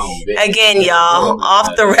fucking my own bitch. Again, y'all,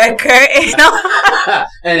 off the record.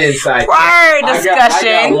 An insight. Prior discussion.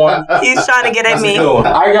 I got one. He's trying to get at me.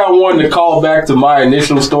 I got one to call back to my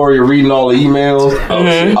initial story of reading all the emails.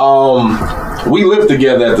 We lived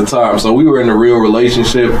together at the time, so we were in a real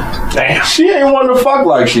relationship. Damn. She ain't want to fuck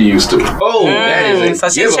like she used to. Oh, that is so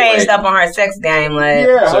she changed up on her sex game, like.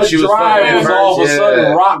 Yeah, so her she was drive was all of a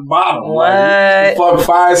sudden rock bottom. What? Like, fuck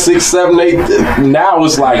 5, 6, 7, 8. Now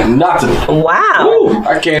it's like nothing. Wow. Ooh,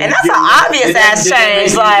 I can't. And that's an obvious ass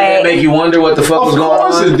change. Did like, that make you wonder what the fuck was going on?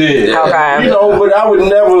 Of course it did. Okay. You know, but I would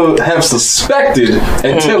never have suspected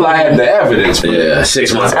until I had the evidence. Yeah,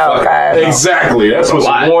 6 months. Okay. Exactly. That's what's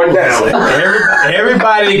worn down.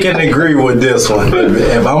 Everybody can agree with this one.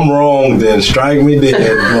 If I'm wrong, then strike me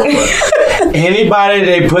dead. Anybody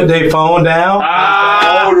they put their phone down?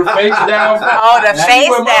 Hold the face down. Oh, the face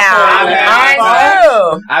down. Mine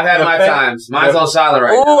too. I've had my times. Mine's on silent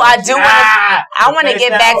right now. Ooh, I do want to. I want to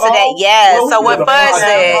get back to that. Yes. So what Bud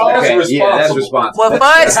said. Okay, yeah, that's responsible. What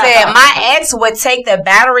Bud said, my ex would take the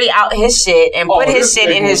battery out his shit and put his shit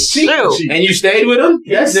in his shoe. And you stayed with him?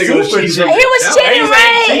 That nigga was cheating. He was cheating,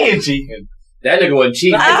 right? Cheating. That nigga wasn't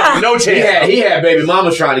cheating. No chance. He had baby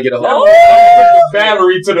mamas trying to get a hold.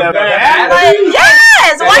 Battery to the back.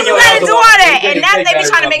 Yes. Why you gotta do all that? And now they be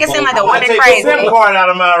trying to make it seem like the women crazy. SIM card out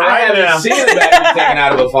of mine I haven't seen the battery taken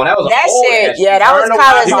out of a phone. That was that old shit. ass Yeah, that was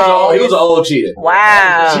college He days. was an old cheater.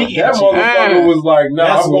 Wow. That motherfucker was like, no,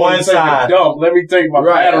 That's I'm going one to take a side. dump. Let me take my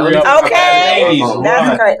battery out. Okay. Ladies,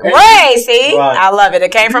 That's right. crazy. Wait, see? Right. I love it.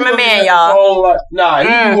 It came from a man, y'all. Nah,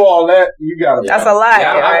 you do all that. You gotta. That's a lie,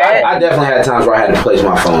 right? I definitely had times where I had to place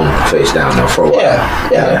my phone face down though for a while.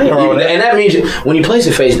 Yeah. And that means when you place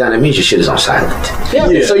it face down, that means your shit is on silent. Yeah.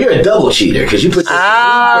 So you're a double cheater because you put your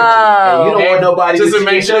and you don't want nobody just to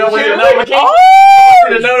make sure when you're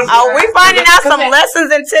Oh, we finding out some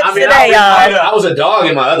lessons and tips today, y'all. I was a dog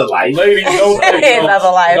in my other life. Ladies, don't take notes.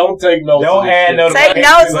 Don't take notes. Don't add no. Take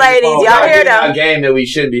notes, ladies. Y'all hear them? A game that we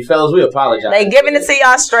shouldn't be, fellas. We apologize. They giving it to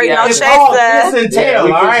y'all straight, no Kiss chaser. and tell.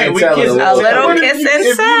 All right, we kiss and A little kiss and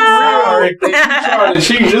tell.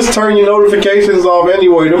 She just turn your notifications off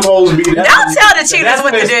anyway. Them hoes be there. Don't tell the cheaters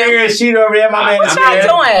what to do. Serious cheater over there, my man. What y'all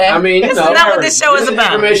doing? I mean, this is not what this show is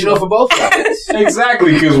about. Informational for both sides.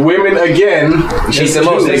 Exactly, because women again cheat the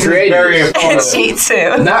most. They create cheat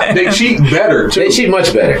too. Not they cheat better too. They cheat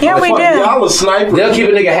much better. Yeah, we do. Y'all a sniper. They'll keep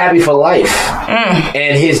a nigga happy for life,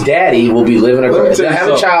 and his daddy will be living across. They'll have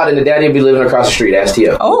a child, and the daddy will be living across the street. Ask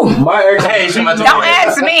Tio. Oh, my ex. Hey, don't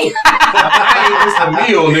ask me. It's a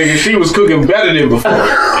meal, nigga. She was cooking better than before.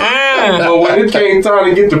 But when it came time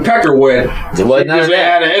to get the pecker wet, it wasn't none of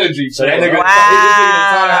that. that. Had energy. So that nigga Wow.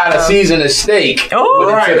 taught her how to season a steak. Ooh.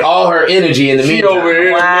 But it took all her energy in the She meantime. over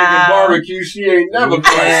here making barbecue. She ain't never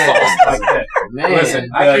tried sauce like that. Man. Listen,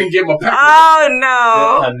 I can get my pecker. Oh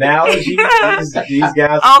no. Analogy. These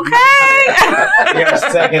guys. Okay. They're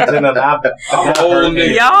second to none.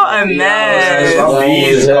 Y'all a mess.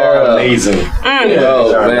 These are amazing.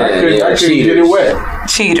 Oh, man. I couldn't get it wet.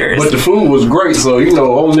 Cheaters. But the food was great, so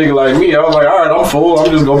old nigga like me, I was like, all right, I'm full. I'm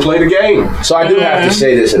just gonna play the game. So I do have to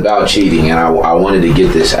say this about cheating, and I wanted to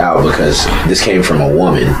get this out because this came from a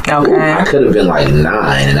woman. Okay. I could have been like 9,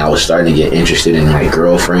 and I was starting to get interested in like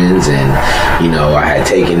girlfriends, and I had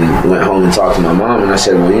went home and talked to my mom, and I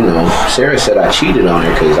said, well, Sarah said I cheated on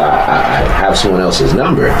her because I have someone else's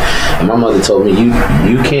number, and my mother told me you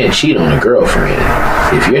can't cheat on a girlfriend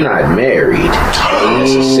if you're not married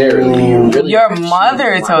necessarily. Your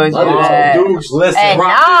mother told you that. Listen, At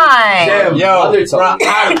 9. Yo,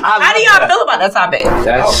 How do y'all feel about that topic?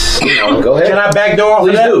 That's go ahead. Can I backdoor off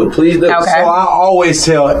of that? Please do. Okay. So I always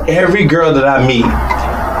tell every girl that I meet,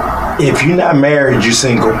 if you're not married, you're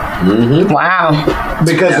single. Mm-hmm. Wow.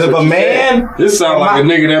 Because if a man, This sounds like a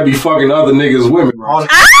nigga that be fucking other niggas' women.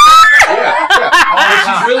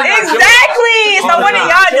 Exactly. So what are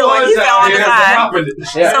y'all doing? He said on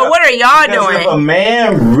So what are y'all doing? If a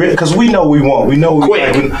man, because we know we want,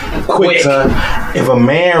 quick, son. If a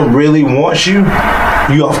man really wants you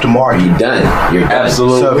off the market. You're done. You're done.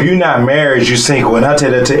 Absolutely. So if you're not married, you're single, and I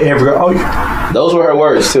tell that to every girl. Oh, those were her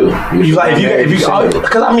words too. Because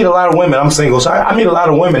I meet a lot of women. I'm single, so I meet a lot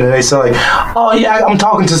of women, and they say like, "Oh yeah, I'm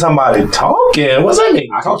talking to somebody." Talking? What's that mean?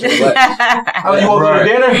 I talk to you. Oh, you want to go to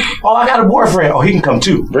dinner? Oh, I got a boyfriend. Oh, he can come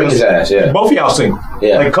too. Bring his ass. Yeah. Both of y'all single.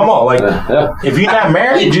 Yeah. Like, come on. Like, if you're not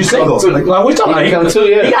married, you're single. Like we talking. He can come too.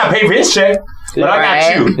 Yeah. He got to pay for his check. But I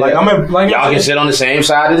got you. Like I'm like y'all can sit on the same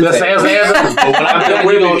side of the table. But when I'm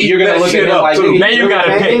done, you're gonna look at him like now you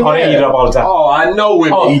gotta pick. Oh, they eat it up all the time. Oh, I know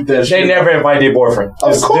women eat that shit. They never invite their boyfriend.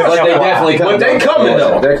 Of course, but they definitely come. But they coming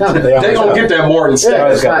though. They're coming. They gonna get that Morton steak. Hey,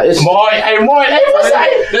 what's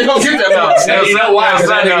that? They gonna get that Morton steak. You know why? Because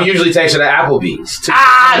I usually takes her to Applebee's. 2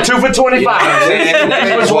 for $25.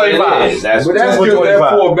 That's what it is. But that's because that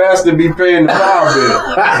poor bastard be paying the power bill.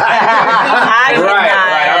 Right.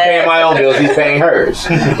 I'm paying my own bills. He's paying hers.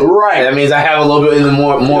 Right. That means I have a little bit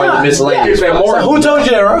more in the miscellaneous. So who told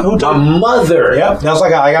you that, right? Who told my mother. Yep. That's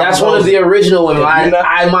like I got. That's one of the original women.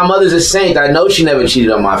 My mother's a saint. I know she never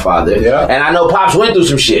cheated on my father. Yeah. And I know Pops went through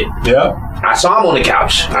some shit. Yeah. I saw him on the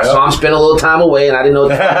couch. I saw him spend a little time away, and I didn't know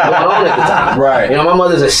what was going on at the time. Right. You know, my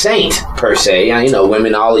mother's a saint, per se. And, you know,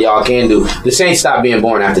 women, all of y'all can do. The saints stopped being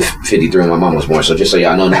born after 53 when my mom was born, so just so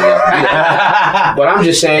y'all know. But I'm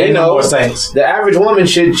just saying, you know, the average woman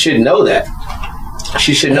should know that.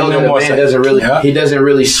 She should know that a man doesn't really, he doesn't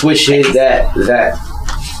really switch that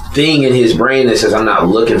thing in his brain that says, I'm not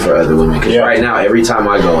looking for other women. Because right now, every time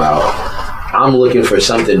I go out, I'm looking for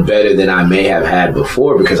something better than I may have had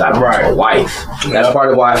before because I don't have a wife. That's part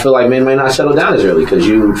of why I feel like men may not settle down as early because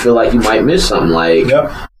you feel like you might miss something. Like,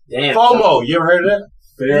 damn. FOMO. You ever heard of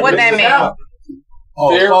that? What that mean? FOMO.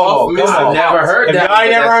 I've never heard that. I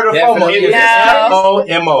never heard of FOMO. It's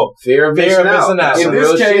FOMO. Fear of missing out. In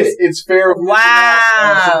this case, it's fear of missing out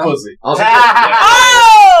on some pussy. Oh,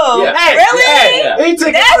 really? That's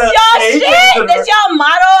y'all shit? That's y'all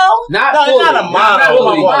motto? Not a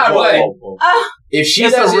motto. If she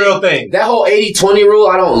it's a real thing. That whole 80-20 rule,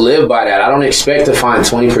 I don't live by that. I don't expect to find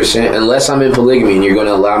 20% unless I'm in polygamy and you're going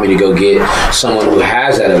to allow me to go get someone who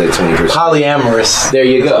has that other 20%. Polyamorous. There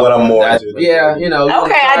you go. That's what I'm more into. Yeah, you know.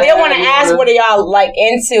 Okay, I did want to ask what are y'all like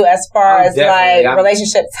into as far as like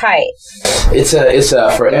relationship type? It's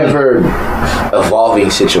a forever evolving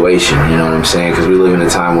situation, you know what I'm saying? Because we live in a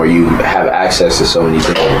time where you have access to so many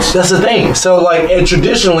things. That's the thing. So like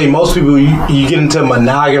traditionally most people you get into a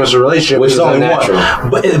monogamous relationship which is only unnatural.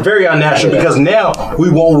 But it's very unnatural because now we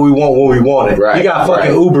want what we want when we want it. Right. You got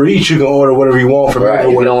fucking Uber Eats, you can order whatever you want from everywhere.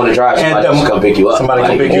 If you don't want to drive, somebody can come pick you up. Somebody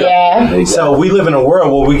can pick you up. Exactly. So we live in a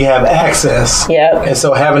world where we can have access. Yep. And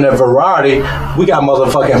so having a variety, we got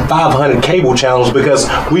motherfucking 500 cable channels because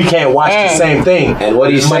we can't watch the same thing. And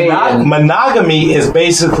what he's saying, monogamy is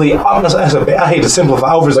basically, I hate to simplify,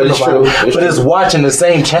 oversimplify, but it's watching the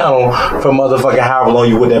same channel for motherfucking however long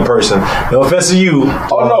you with that person. No offense to you.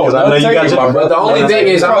 Oh no, because I know you got your. But the only thing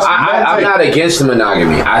is, I'm not against the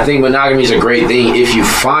monogamy. I think monogamy is a great thing if you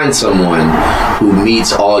find someone who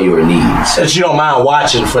meets all your needs. That you don't mind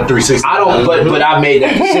watching for 360. I don't, but I made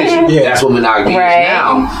that decision. That's what monogamy is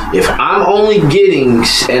now. If I'm only getting,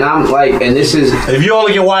 and I'm like, and this is, if you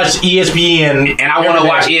only can watch ESPN, and I want to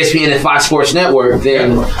watch ESPN and Fox Sports Network,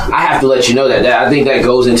 then I have to let you know that. I think that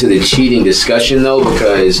goes into the cheating discussion though,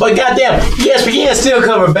 because. But goddamn, ESPN still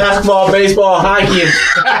cover basketball, baseball, hockey.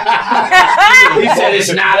 He said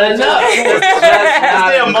it's not enough.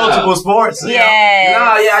 It's still multiple sports. Yeah. No,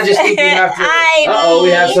 I just think we have to. We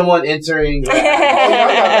have someone entering.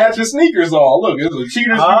 I got your sneakers on. Look, it's a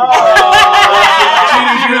cheater's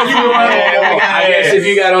I guess if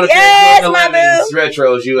you got on the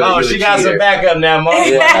retros, you. Oh, she got some backup now, Mom.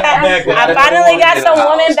 I finally got some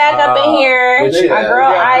women back up in here. My girl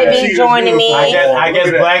Ivy joining me. I guess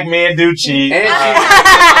black men do cheat. And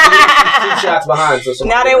she's 2 shots behind. So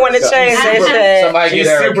now they want to change that shit. Somebody she's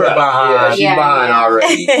get her super behind. She's behind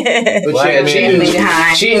already. But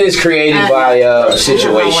cheating is created by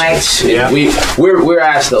situations. We're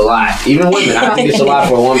asked a lot. Even women. I think it's a lot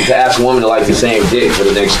for a woman to ask a woman to like the same dick for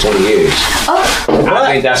the next 20 years.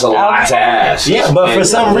 I think that's a lot to ask. Yeah, but for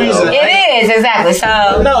some reason. It is, exactly.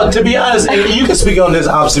 So. No, to be honest, you can speak on this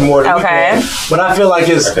obviously more than we can, but I feel like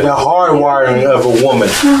it's the hardwiring of a woman.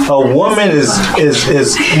 A woman is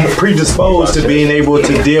predisposed to being able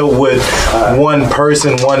to deal with one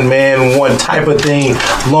person, one man, one type of thing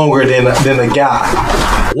longer than a guy.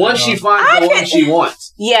 Once she finds the one she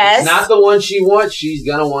wants. Yes. It's not the one she wants. She's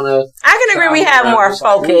gonna want to. I can agree we have more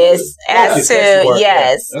focus as to,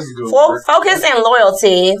 yes. Focus and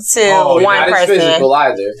loyalty to one not person. as physical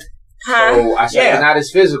either. Huh? So I said not as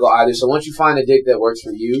physical either. So once you find a dick that works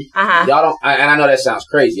for you, y'all don't. And I know that sounds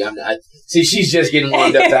crazy. See, she's just getting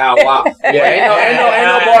warmed up to how wow. Yeah, ain't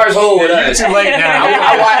no bars hold with us. You're too late now.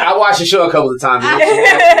 I watched the show a couple of times. So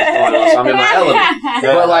I'm in my element.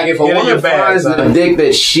 But like, if a woman finds a dick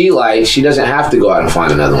that she likes, she doesn't have to go out and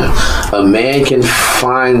find another one. A man can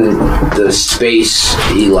find the space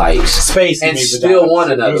he likes, and still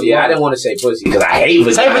want another. Yeah, I didn't want to say pussy because I hate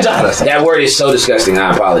vagina. Say vagina. That word is so disgusting.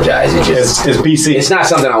 I apologize. It's PC. It's not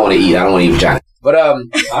something I want to eat. I don't want to eat vagina. But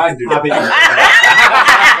I do.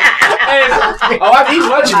 I've eaten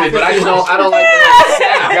much of it, but I don't like the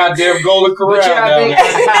sound. Goddamn Golden Corral.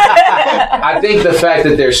 I think the fact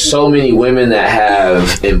that there's so many women that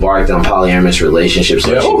have embarked on polyamorous relationships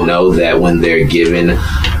let you know that when they're given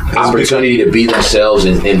opportunity to be themselves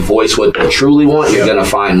and voice what they truly want, you're gonna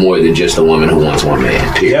find more than just a woman who wants one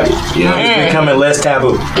man. Period. You know, it's becoming less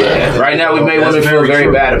taboo. Yeah. Right now, we've made women feel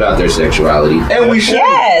very bad about their sexuality, and we should.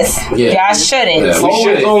 Yes. Y'all shouldn't. Yeah,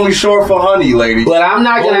 it's only short for honey, lady. But I'm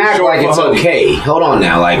not gonna act like it's okay. Hold on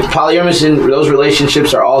now. Like polyamorous in those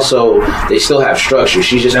relationships are also they still have structure.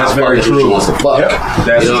 She's just not fucking who she wants to fuck. Yep.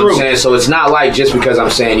 That's you know true. what I'm saying? So it's not like just because I'm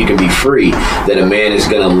saying you can be free that a man is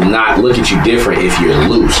gonna not look at you different if you're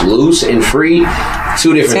loose. Loose and free,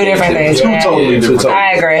 two different things. Totally different.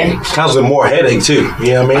 I agree. Comes with more headache too.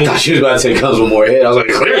 You know what I mean? I thought she was about to say comes with more head. I was like,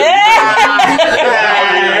 clearly.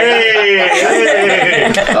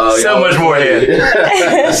 So much more head.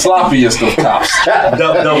 Sloppiest of cops.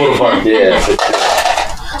 Double the fun. Yeah.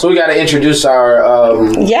 So we got to introduce our.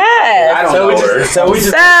 Yes. I don't know her. So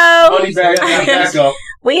Money back up.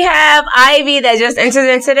 we have Ivy that just entered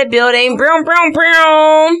into the building. Broom, broom,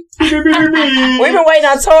 broom. We've been waiting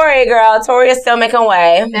on Tori, girl. Tori is still making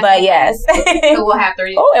way, but yes. So we'll have to.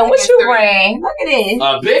 Oh, and what you bring? Look at this.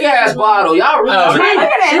 A big ass bottle. Y'all really. Look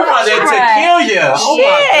at that. She brought that tequila. Oh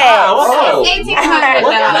my God. 1800.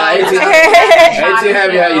 Nah, 18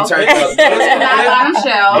 have you how you turn up. It's not bottom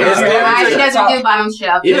shelf. It doesn't do bottom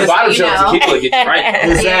shelf. Yeah, bottom shelf tequila gets you right.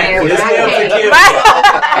 Exactly.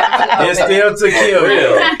 It's still tequila.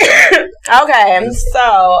 Real. Okay, so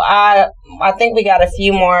I think we got a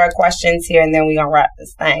few more questions here, and then we're gonna wrap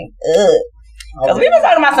this thing up. Because we've been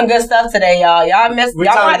talking about some good stuff today, y'all. Y'all missed. We're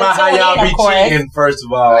y'all talking about how y'all be cheating, first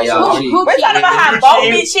of all. We're talking about how both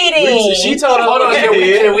be cheating. She told us. Hold on,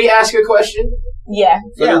 can we ask a question? Yeah.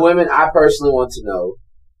 For the women, I personally want to know.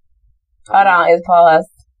 Hold on, it's pause.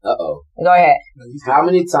 Uh-oh. Go ahead. How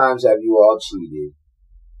many times have you all cheated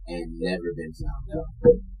and never been found out?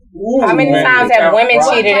 Ooh, how many times have women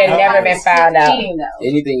cheated and never been found out?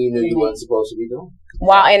 Anything you knew you weren't supposed to be doing?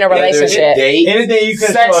 While in a relationship. Date, anything you could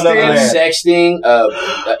sexting,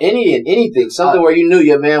 anything. Something where you knew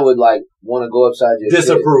your man would like want to go upside your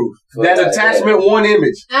disapprove. That attachment, one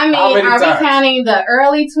image. I mean, are we counting the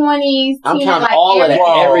early 20s? I'm counting all of that,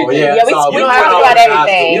 everything. Yeah, we don't have to talk about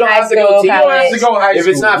everything. You don't have to go high school. If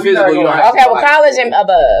it's not physical, you don't have to. Okay, well, college and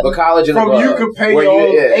above. But college and above. From you could pay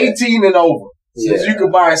your 18 and over. Since you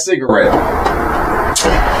could buy a cigarette.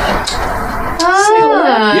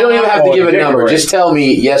 You don't even have to give a number. Just tell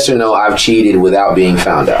me yes or no. I've cheated without being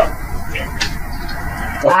found out.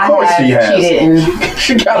 Of course she has.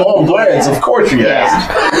 She got long legs. Of course she has.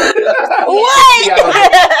 What? She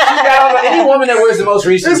got any woman that wears the most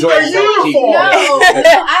recent Jordan. Uniform.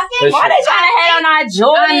 I think. Why they trying to hate on our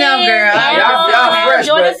Jordan? I know, girl. Y'all fresh,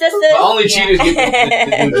 Jordan but sisters. only cheaters get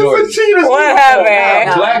the new Jordan. What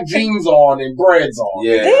happened? Black jeans on and breads on.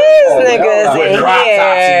 Yeah. These niggas With in crop tops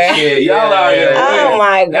and here. shit. Y'all out here. Oh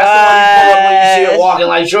my That's the one you pull up when you see her god. walking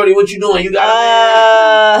like, Shorty, what you doing? You got a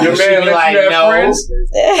man? Your man be like, no. friends?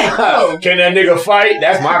 Can that nigga fight?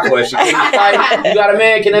 That's my question. Can he fight? You got a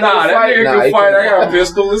man? Can that nigga That fight? nigga can fight. I got a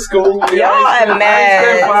pistol. It's cool. Y'all are mad.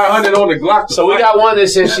 I spent $500 on the Glock. So we got one that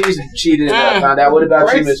says she's cheated and not found out. What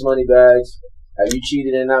about you, Miss Moneybags? Have you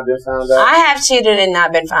cheated and not been found out? I have cheated and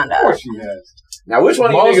not been found Of out. course she has. Now, which one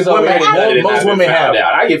of you niggas over here that most women have.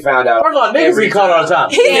 out? I get found out. First of all, niggas be caught all the time.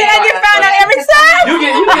 He said I get found out every time. You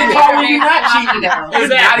get caught when you're not cheating. You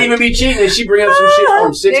not even be cheating and she bring up some shit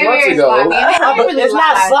from 6 months ago. It's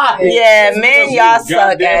not sloppy. Yeah, men, y'all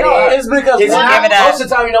suck at it. It's because It's not, give it up. most of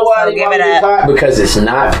the time, you know why they Give it get up. caught? Because it's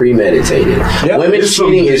not premeditated. Women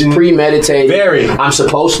cheating is premeditated. Very. I'm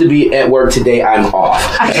supposed to be at work today. I'm off.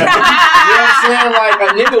 You know what I'm saying? Like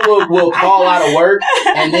a nigga will call out of work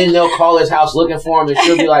and then they'll call his house looking for him and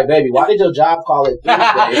she'll be like, baby, why did your job call it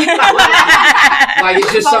Tuesday? Like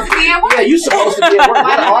it's just something. at work. Yeah, you supposed to be at work. Why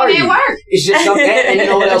Where don't are you be you? at work? It's just something. And you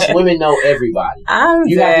know what else? Women know everybody.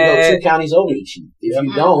 You have to go 2 counties over to cheat. If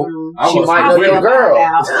you don't, she might know your girl.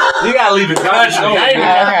 You gotta leave the country. You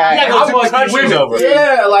gotta go to the country over.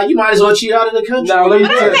 Yeah, like you might as well cheat out of the country. Now, let me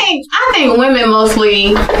But tell I think women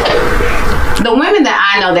mostly, the women that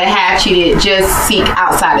I know that have cheated just seek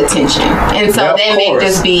outside attention. And so Yeah, of that may course.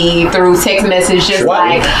 just be through text message, just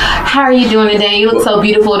like, how are you doing today? You look so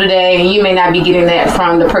beautiful today. And you may not be getting that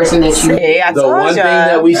from the person that you The one thing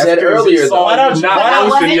that we said earlier, though, Why don't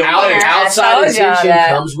you outside attention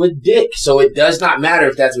comes with dick, so it does not matter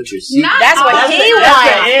if that's what you're seeking. That's what he wants.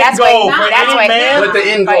 That's what But the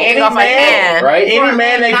end goal, right? Any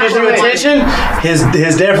man that gives you attention,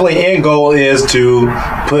 his definitely end goal is to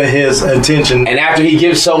put his attention. And after he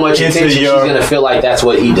gives so much attention, she's gonna feel like that's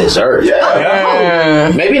what he deserves.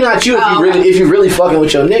 Yeah. Maybe not you if you really fucking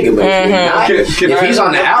with your nigga, but if you're not, if he's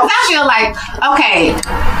on the out. I feel like, okay,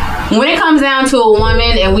 when it comes down to a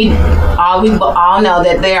woman, and we all know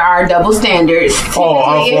that there are double standards.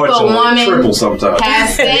 Typically, if a woman triple sometimes.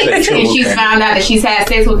 has sex and she's found out that she's had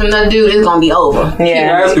sex with another dude, it's gonna be over. Can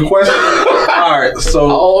I ask a question? All right,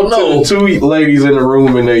 so to the 2 ladies in the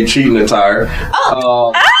room in their cheating attire.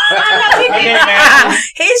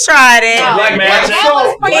 He's tried it. Black man.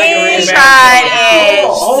 He tried it.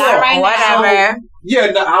 Hold on. Whatever.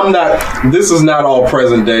 Yeah, no, I'm not. This is not all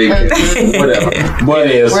present day, whatever. But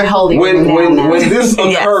We're holding when this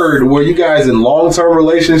occurred, were you guys in long term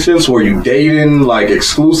relationships? Were you dating like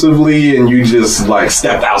exclusively, and you just like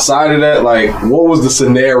stepped outside of that? Like, what was the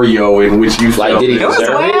scenario in which you Like, felt did he this?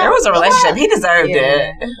 deserve it? There was a relationship. He deserved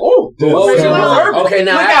it. Oh, Okay,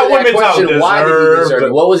 now Look after at that women question, talk why did he deserve deserve it?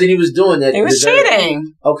 it. What was it he was doing that He was deserved it?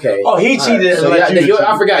 cheating Okay. Oh, he cheated. So Like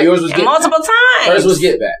I forgot. Yours was get multiple times. Hers was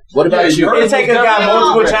get back. What about you? It take a guy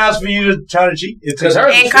multiple times for you to try to cheat. Because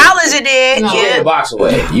hers In was college, it did. No. get Yeah. a box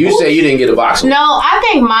away. You say you didn't get a box away. No, I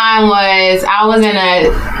think mine was, I was in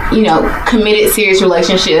a, committed, serious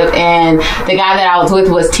relationship, and the guy that I was with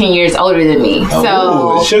was 10 years older than me.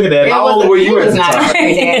 So sugar daddy. it How was- old were you he at was the not time? a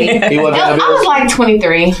sugar daddy. He wasn't I was like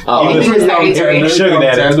 23. Oh, and he was 33. Sugar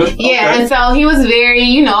daddy. Yeah, and so he was very,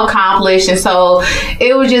 accomplished, and so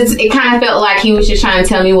it kind of felt like he was just trying to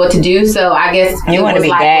tell me what to do. So I guess You it wanna was be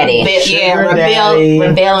like daddy.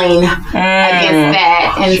 rebelling against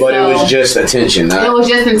that, and But so it was just attention. it was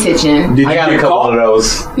just intention. Did I you got a get couple caught? of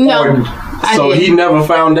those. No, I So didn't. he never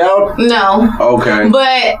found out? No. Okay.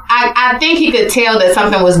 But I think he could tell that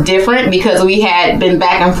something was different because we had been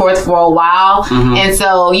back and forth for a while. And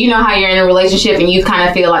so, you know how you're in a relationship and you kind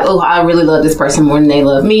of feel like, oh, I really love this person more than they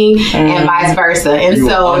love me, and vice versa. And You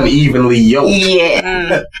so, were unevenly yoked.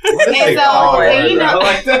 yeah. And so, and you know,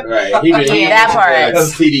 Right. He been That part.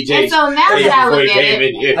 That's TDJ. and so now that I look at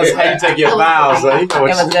it, That's how you take your vows. So you know It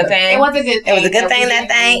was a good thing. it was a good thing. It was a good thing that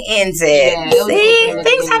thing ended. Yeah, it was a See, good thing.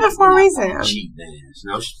 things happen for a reason. Cheating ass.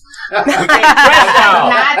 No.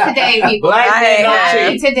 Not today, people. Black men Not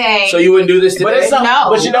don't cheat. today. So you wouldn't do this today? But it's some, No.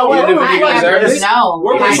 But you know what? You didn't I deserve wouldn't. it? No.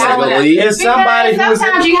 We're Like, I wouldn't. believe. It's somebody Because who's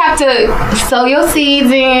sometimes you have to sow your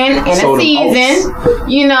seeds in Sow a them season,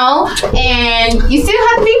 and you still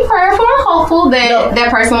have to be prayerful and hopeful that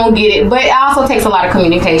that person will get it. But it also takes a lot of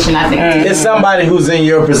communication, I think. it's somebody who's in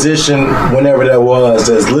your position, whenever that was,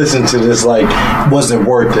 that's listened to this. Like, was it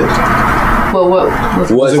worth it? But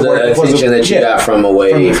what Was it worth- the was it- attention that you yeah. got from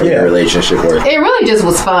away from Yeah. your relationship worth it? it really just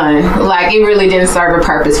was fun. Like, it really didn't serve a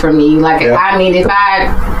purpose for me. Like, Yeah. I mean, if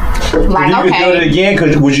I like, If you could do it okay,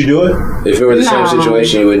 again, would you do it? If it were the same No.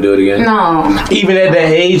 situation, you wouldn't do it again? no. Even at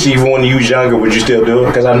that age, even when you was younger, would you still do it?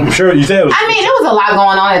 Because I'm sure you said it was, I mean, there was a lot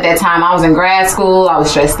going on at that time. I was in grad school. I was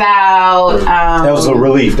stressed out. that was a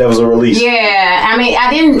relief. That was a release. Yeah, I mean,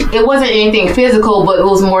 it wasn't anything physical, but it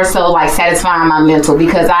was more so like satisfying my mental,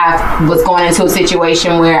 because I was going into a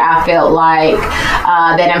situation where I felt like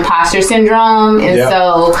that imposter syndrome. And Yeah.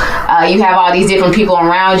 so you have all these different people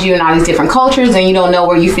around you and all these different cultures, and you don't know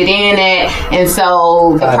where you fit in at. And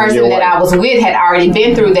so the Finding person your that way. I was with had already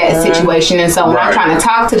been through that situation. And so when I'm Right. trying to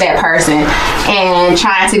talk to that person and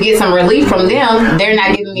trying to get some relief from them, they're not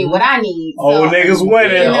giving me what I need. Old So- niggas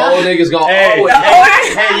winning. You know? Old niggas gonna Hey, always.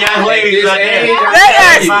 hey, young ladies out there. They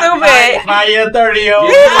are stupid. 5 year, 30-year-old.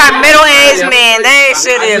 These are middle-aged men. They ain't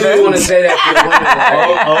shit I just either. want to say that for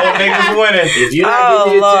women. Old niggas winning. If you're not Oh,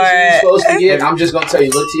 getting the attention you're Lord. supposed to get, I'm just gonna tell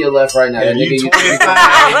you, look to your left right now. That You nigga, you 25.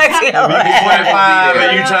 Look at You that. 25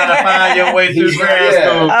 and you trying to find your way through grad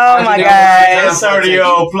school. Oh my That's God.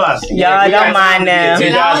 30-year-old plus. Y'all don't mind them.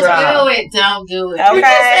 Yeah. Don't do it. Don't do it. You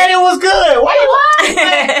just said Okay. it was good. Why you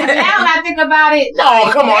But now when I think about it, No,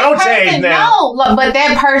 come on, that don't change person- now. No, look, but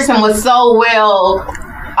that person was so well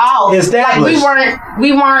off. Established. Like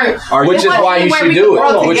we weren't. Which is why you should do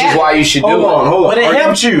it. Which is why you should do it. Hold on. But it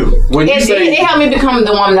helped you. When you say It helped me become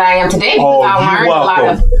the woman that I am today because I learned a lot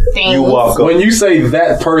of things. You welcome. When you say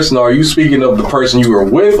that person, are you speaking of the person you were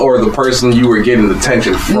with or the person you were getting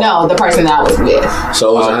attention from? No, the person that I was with.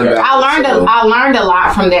 So I learned a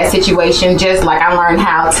lot from that situation. Just like I learned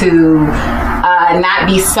how to not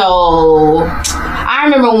be so. I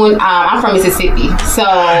remember when I'm from Mississippi,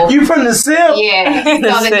 so You from the SIP? yeah. So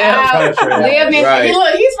the guy lived in. Right.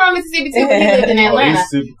 Look, he's from Mississippi too, but he lived in Atlanta.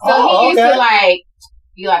 So he used to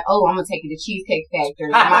be like, "Oh, I'm gonna take you to Cheesecake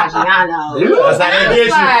Factory, Maggiano's." Yeah, that's And how I they was get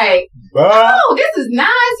you. like, "Oh, this is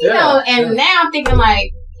nice," you Yeah. know. And now I'm thinking like,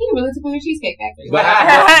 he really took me to Cheesecake Factory. But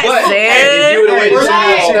if you would have waited till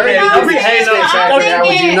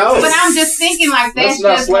you know. But I'm just thinking like that's Let's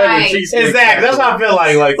not just slander like. Cheesecake Exactly. That's how I feel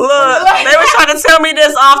like. Look, they were trying to tell me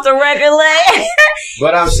this off the record. Like,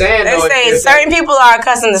 But I'm saying, they though, say it's certain people are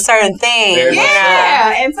accustomed to certain things. Very much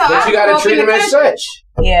Yeah, and so But you gotta treat them as such.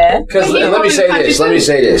 Yeah. Because But let me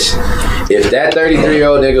say this. If that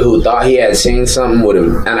 33-year-old nigga who thought he had seen something would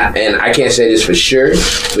have, and I can't say this for sure,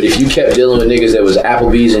 but if you kept dealing with niggas that was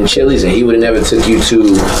Applebee's and Chili's and he would have never took you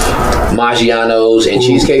to Maggiano's and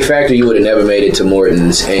Cheesecake Factory, you would have never made it to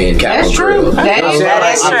Morton's and Capitol That's true. Grill. That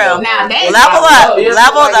is true. Now that's Level up.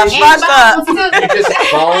 Level the fuck up. You just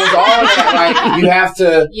phones, all that. Like, you have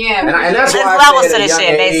to. Yeah. And that's There's why levels I say to this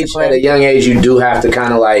shit, basically. at a young age, you do have to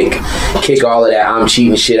kind of like kick all of that I'm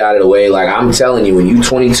cheating shit out of the way. Like, I'm telling you, when you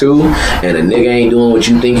 22 and a nigga ain't doing what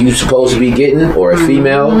you think you supposed to be getting, or a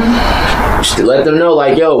female, just to let them know,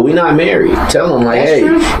 like, yo, we not married. Tell them, like, hey,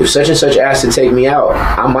 if such and such asked to take me out,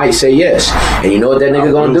 I might say yes. And you know what that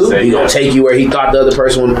nigga gonna do? He gonna take you where he thought the other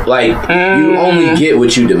person would. Like, you only get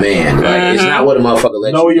what you demand. Like, it's not what a motherfucker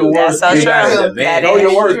let Know you your do. worth. That's so true. Know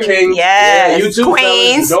your worth, King. Yes. Yeah, you too, Queens.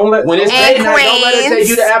 fellas. Don't let when it's And late night, don't let it take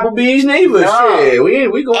you to Applebee's neither. Nah. Shit,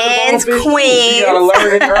 we going And to Bonefish. Queens. You gotta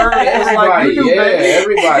learn and earn. It's like Everybody, you do, yeah, baby.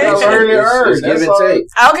 everybody. You gotta learn and earn. It's give That's and all. take.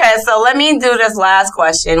 Okay, so let me do this last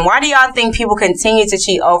question. Why do y'all think people continue to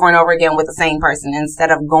cheat over and over again with the same person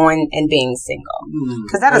instead of going and being single?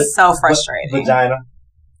 Because that is so frustrating. Vagina.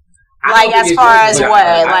 Like, as far as what?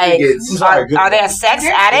 Like, sorry, are they sex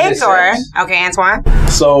addicts or? Okay, Antoine.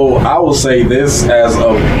 So I will say this as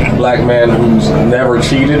a black man who's never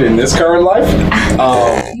cheated in this current life.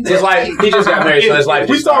 His life, he just got married, so his life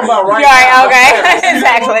We just talking started. about right Yeah, now. okay.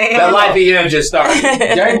 Exactly. That life he in just started.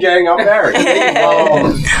 Gang, I'm married.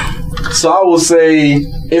 So I will say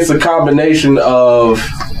it's a combination of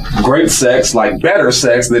great sex, like better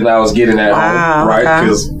sex than I was getting at home, right? okay.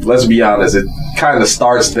 Because let's be honest, it kind of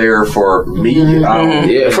starts there for me.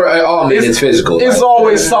 Yeah, for all men, it's physical. It's like,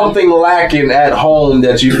 always something lacking at home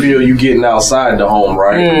that you feel you getting outside the home,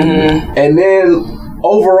 right? And then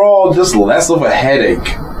overall, just less of a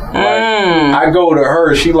headache. Like, I go to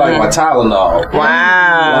her, she like my Tylenol. Wow.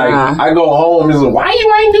 Like, I go home and say, why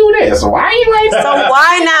you ain't do this? Why you ain't So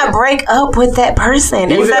why not break up with that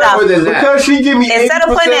person instead of? Because she give me Instead of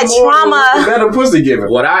putting that 80% more trauma- than better pussy giving.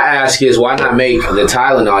 What I ask is, why not make the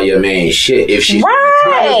Tylenol your main shit if she's Then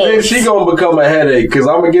Right. she gonna become a headache because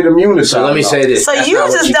I'm gonna get immune to So let me say this. So That's you not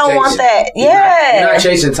what just you don't want chasing. that. You're Yeah. not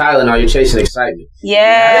chasing Tylenol, you're chasing excitement.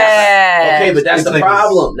 Yeah. Okay, but that's the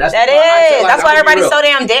problem. That's That the problem. I feel is. like That's why I'm gonna be everybody's real. so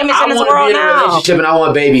damn damaged I in this want to world be in a now. relationship and I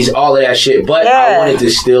want babies, all of that shit. But Yeah. I want it to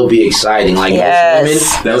still be exciting. Like Yes. most women,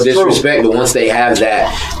 no That's disrespect, but once they have that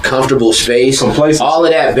comfortable space, Complacency. all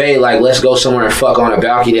of that, babe, like let's go somewhere and fuck on a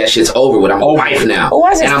balcony. That shit's over with. I'm a wife now. Oh, I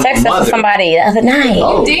was and just I'm a texting mother. somebody the other night.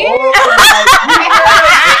 Oh. Did?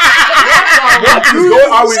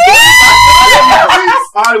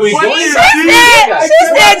 Are we What going she to see? said? She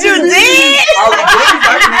said you did. Are we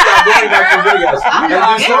going back to Vegas?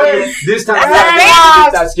 And This time,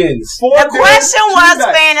 That's that skins. The question was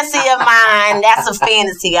fantasy of mine. That's a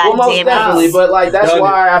fantasy, Well, most goddamn definitely, it. but like that's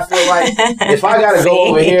why I feel like if I gotta go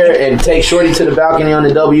over here and take Shorty to the balcony on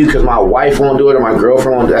the W because my wife won't do it or my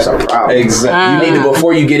girlfriend won't do it, that's a problem. Exactly. You need to,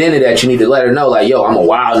 before you get into that, you need to let her know, like, yo, I'm a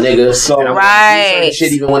wild nigga. So- and I'm Right. gonna do certain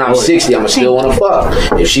shit even when I'm 60, I'm gonna still wanna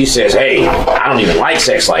fuck. If she says, hey, I don't even like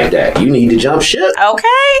sex like that, you need to jump ship. Okay,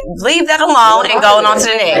 leave that alone and going on to the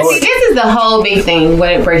See, next. this is the whole big thing,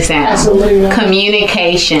 what it breaks down.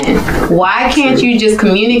 Communication. Why can't you just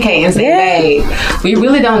communicate and say, babe, we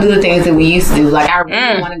really don't do the things that we used to do. Like, I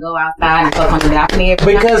really want to go outside and fuck on the balcony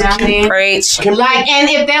every now and then. Preach. Like, and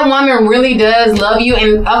if that woman really does love you,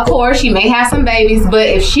 and of course she may have some babies, but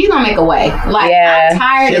if she's gonna make a way, like, Yeah. I'm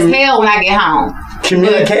tired as hell when I get home.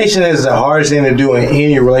 Communication is the hardest thing to do in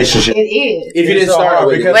any relationship. It is. If you didn't It's so start hard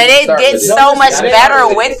with because- But it gets so much better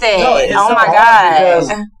with it. No, it's Oh so my hard God.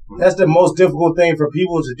 because That's the most difficult thing for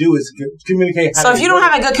people to do is communicate. So if you don't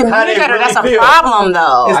have a good communicator, that's a problem,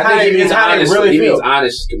 though. I think it means honest. It means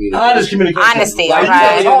honest communication. Honest communication. Honesty, like,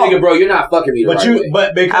 okay. you tell nigga, bro, you're not fucking me. But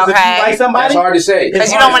because if you like somebody, that's hard to say.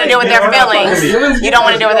 Because you don't want to deal with their feelings. You don't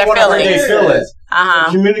want to deal with their feelings.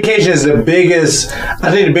 Communication is the biggest,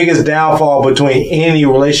 I think the biggest downfall between any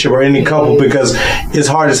relationship or any couple, because it's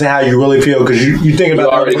hard to say how you really feel because you think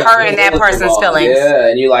about her and that person's feelings. Yeah,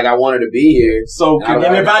 and you're like, I wanted to be here. So, and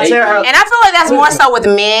if I tell her, and I feel like that's more so with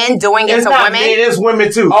men doing it to women. It is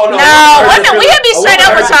women too. Oh no, women, we will be straight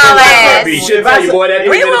up with y'all ass.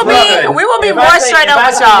 We will be more straight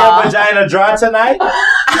up with y'all. Your vagina dry tonight?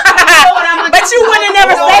 But you wouldn't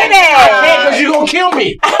never say that. Because you gonna kill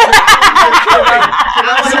me.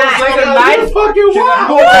 Like a knife, fucking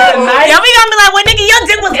wow. Yeah, we gonna be like, well, nigga, your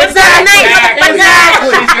dick was inside the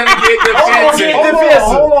Exactly.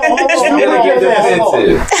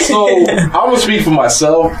 So I'm gonna speak for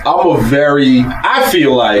myself. I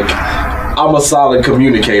feel like I'm a solid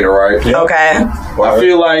communicator, right? Okay. I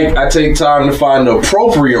feel like I take time to find the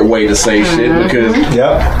appropriate way to say shit because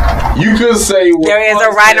you could say there is a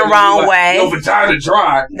right and wrong way. Your vagina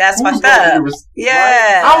dry. That's fucked up.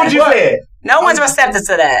 Yeah. How would you say it? No one's receptive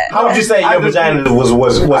to that. How would you say your vagina was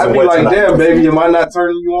I'd be like, damn, baby, am I not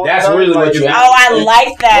turning you on? That's really what you. Oh, I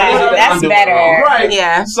like that. That's better. Right.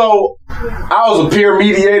 Yeah. So I was a peer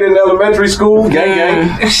mediator in elementary school. Gang.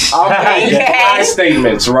 I'm making my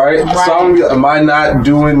statements, right? So am I not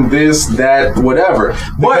doing this, that, whatever?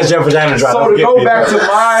 Because your vagina dry. So to go back to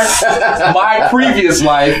my previous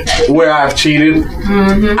life where I've cheated,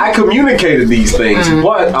 I communicated these things,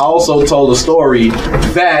 but I also told a story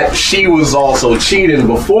that she was also cheating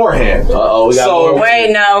beforehand. We got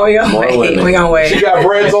wait, no, we gonna wait. We gonna wait. She got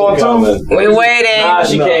braids on too. We waiting. Nah,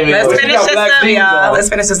 she came in. Let's finish this up, y'all. Let's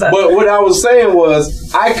finish this up. But what I was saying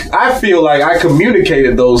was, I feel like I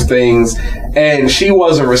communicated those things, and she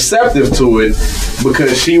wasn't receptive to it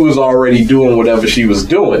because she was already doing whatever she was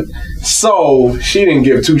doing. So she didn't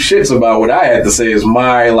give two shits about what I had to say. Is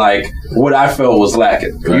what I felt was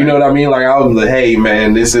lacking. Right. You know what I mean? Like I was like, hey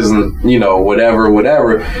man, this isn't, whatever.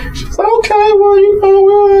 She's like, okay,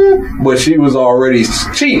 well, but she was already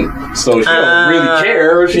cheating, so she don't really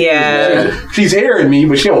care. She's hearing me,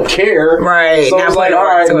 but she don't care. Right. So it's like, all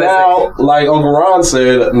right, now, like Uncle Ron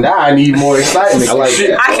said, now I need more excitement. I like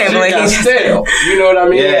that. I can't believe he's stale. You know what I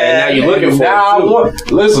mean? Yeah. And now you're looking for it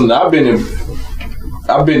too. Listen, I've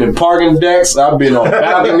been in parking decks. I've been on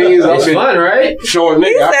balconies. It's fun, right? Short nigga.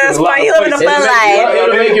 You said it's fun. You living a fun life.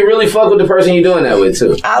 It'll make you really fuck with the person you're doing that with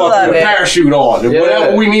too. I love it. Parachute on.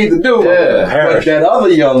 Whatever we need to do. Yeah. But that other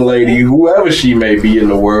young lady, whoever she may be in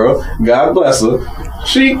the world, God bless her.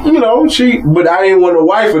 But I didn't want to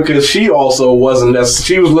wife her because she also wasn't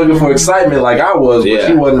she was looking for excitement like I was, but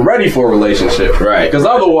she wasn't ready for a relationship. Right. Because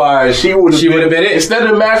otherwise she would have been it. Instead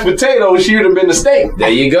of mashed potatoes, she would have been the steak. There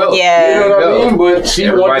you go. Yeah. You know what I mean? But she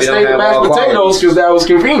wanted to stay the mashed potatoes because that was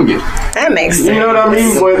convenient. That makes sense. You know what I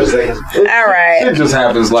mean? But all right. It just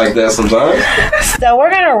happens like that sometimes. So we're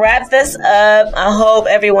going to wrap this up. I hope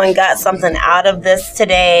everyone got something out of this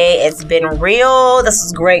today. It's been real. This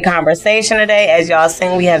was great conversation today. As y'all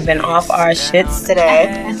seen, we have been off our shits today.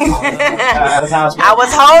 I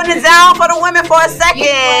was holding it down for the women for a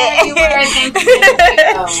second.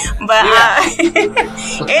 But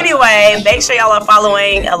anyway, make sure y'all are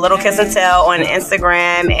following A Little Kiss and Tell on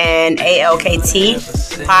Instagram and ALKT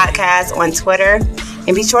Podcast on Twitter.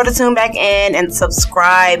 And be sure to tune back in and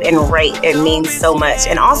subscribe and rate. It means so much.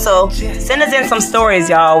 And also, send us in some stories,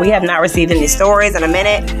 y'all. We have not received any stories in a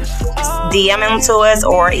minute. DM them to us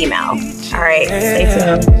or email. All right, stay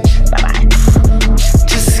tuned. Bye-bye.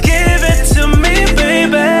 Just give it to me,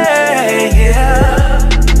 baby. Yeah.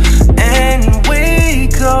 And we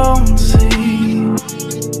gon' see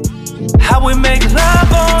how we make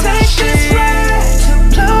love on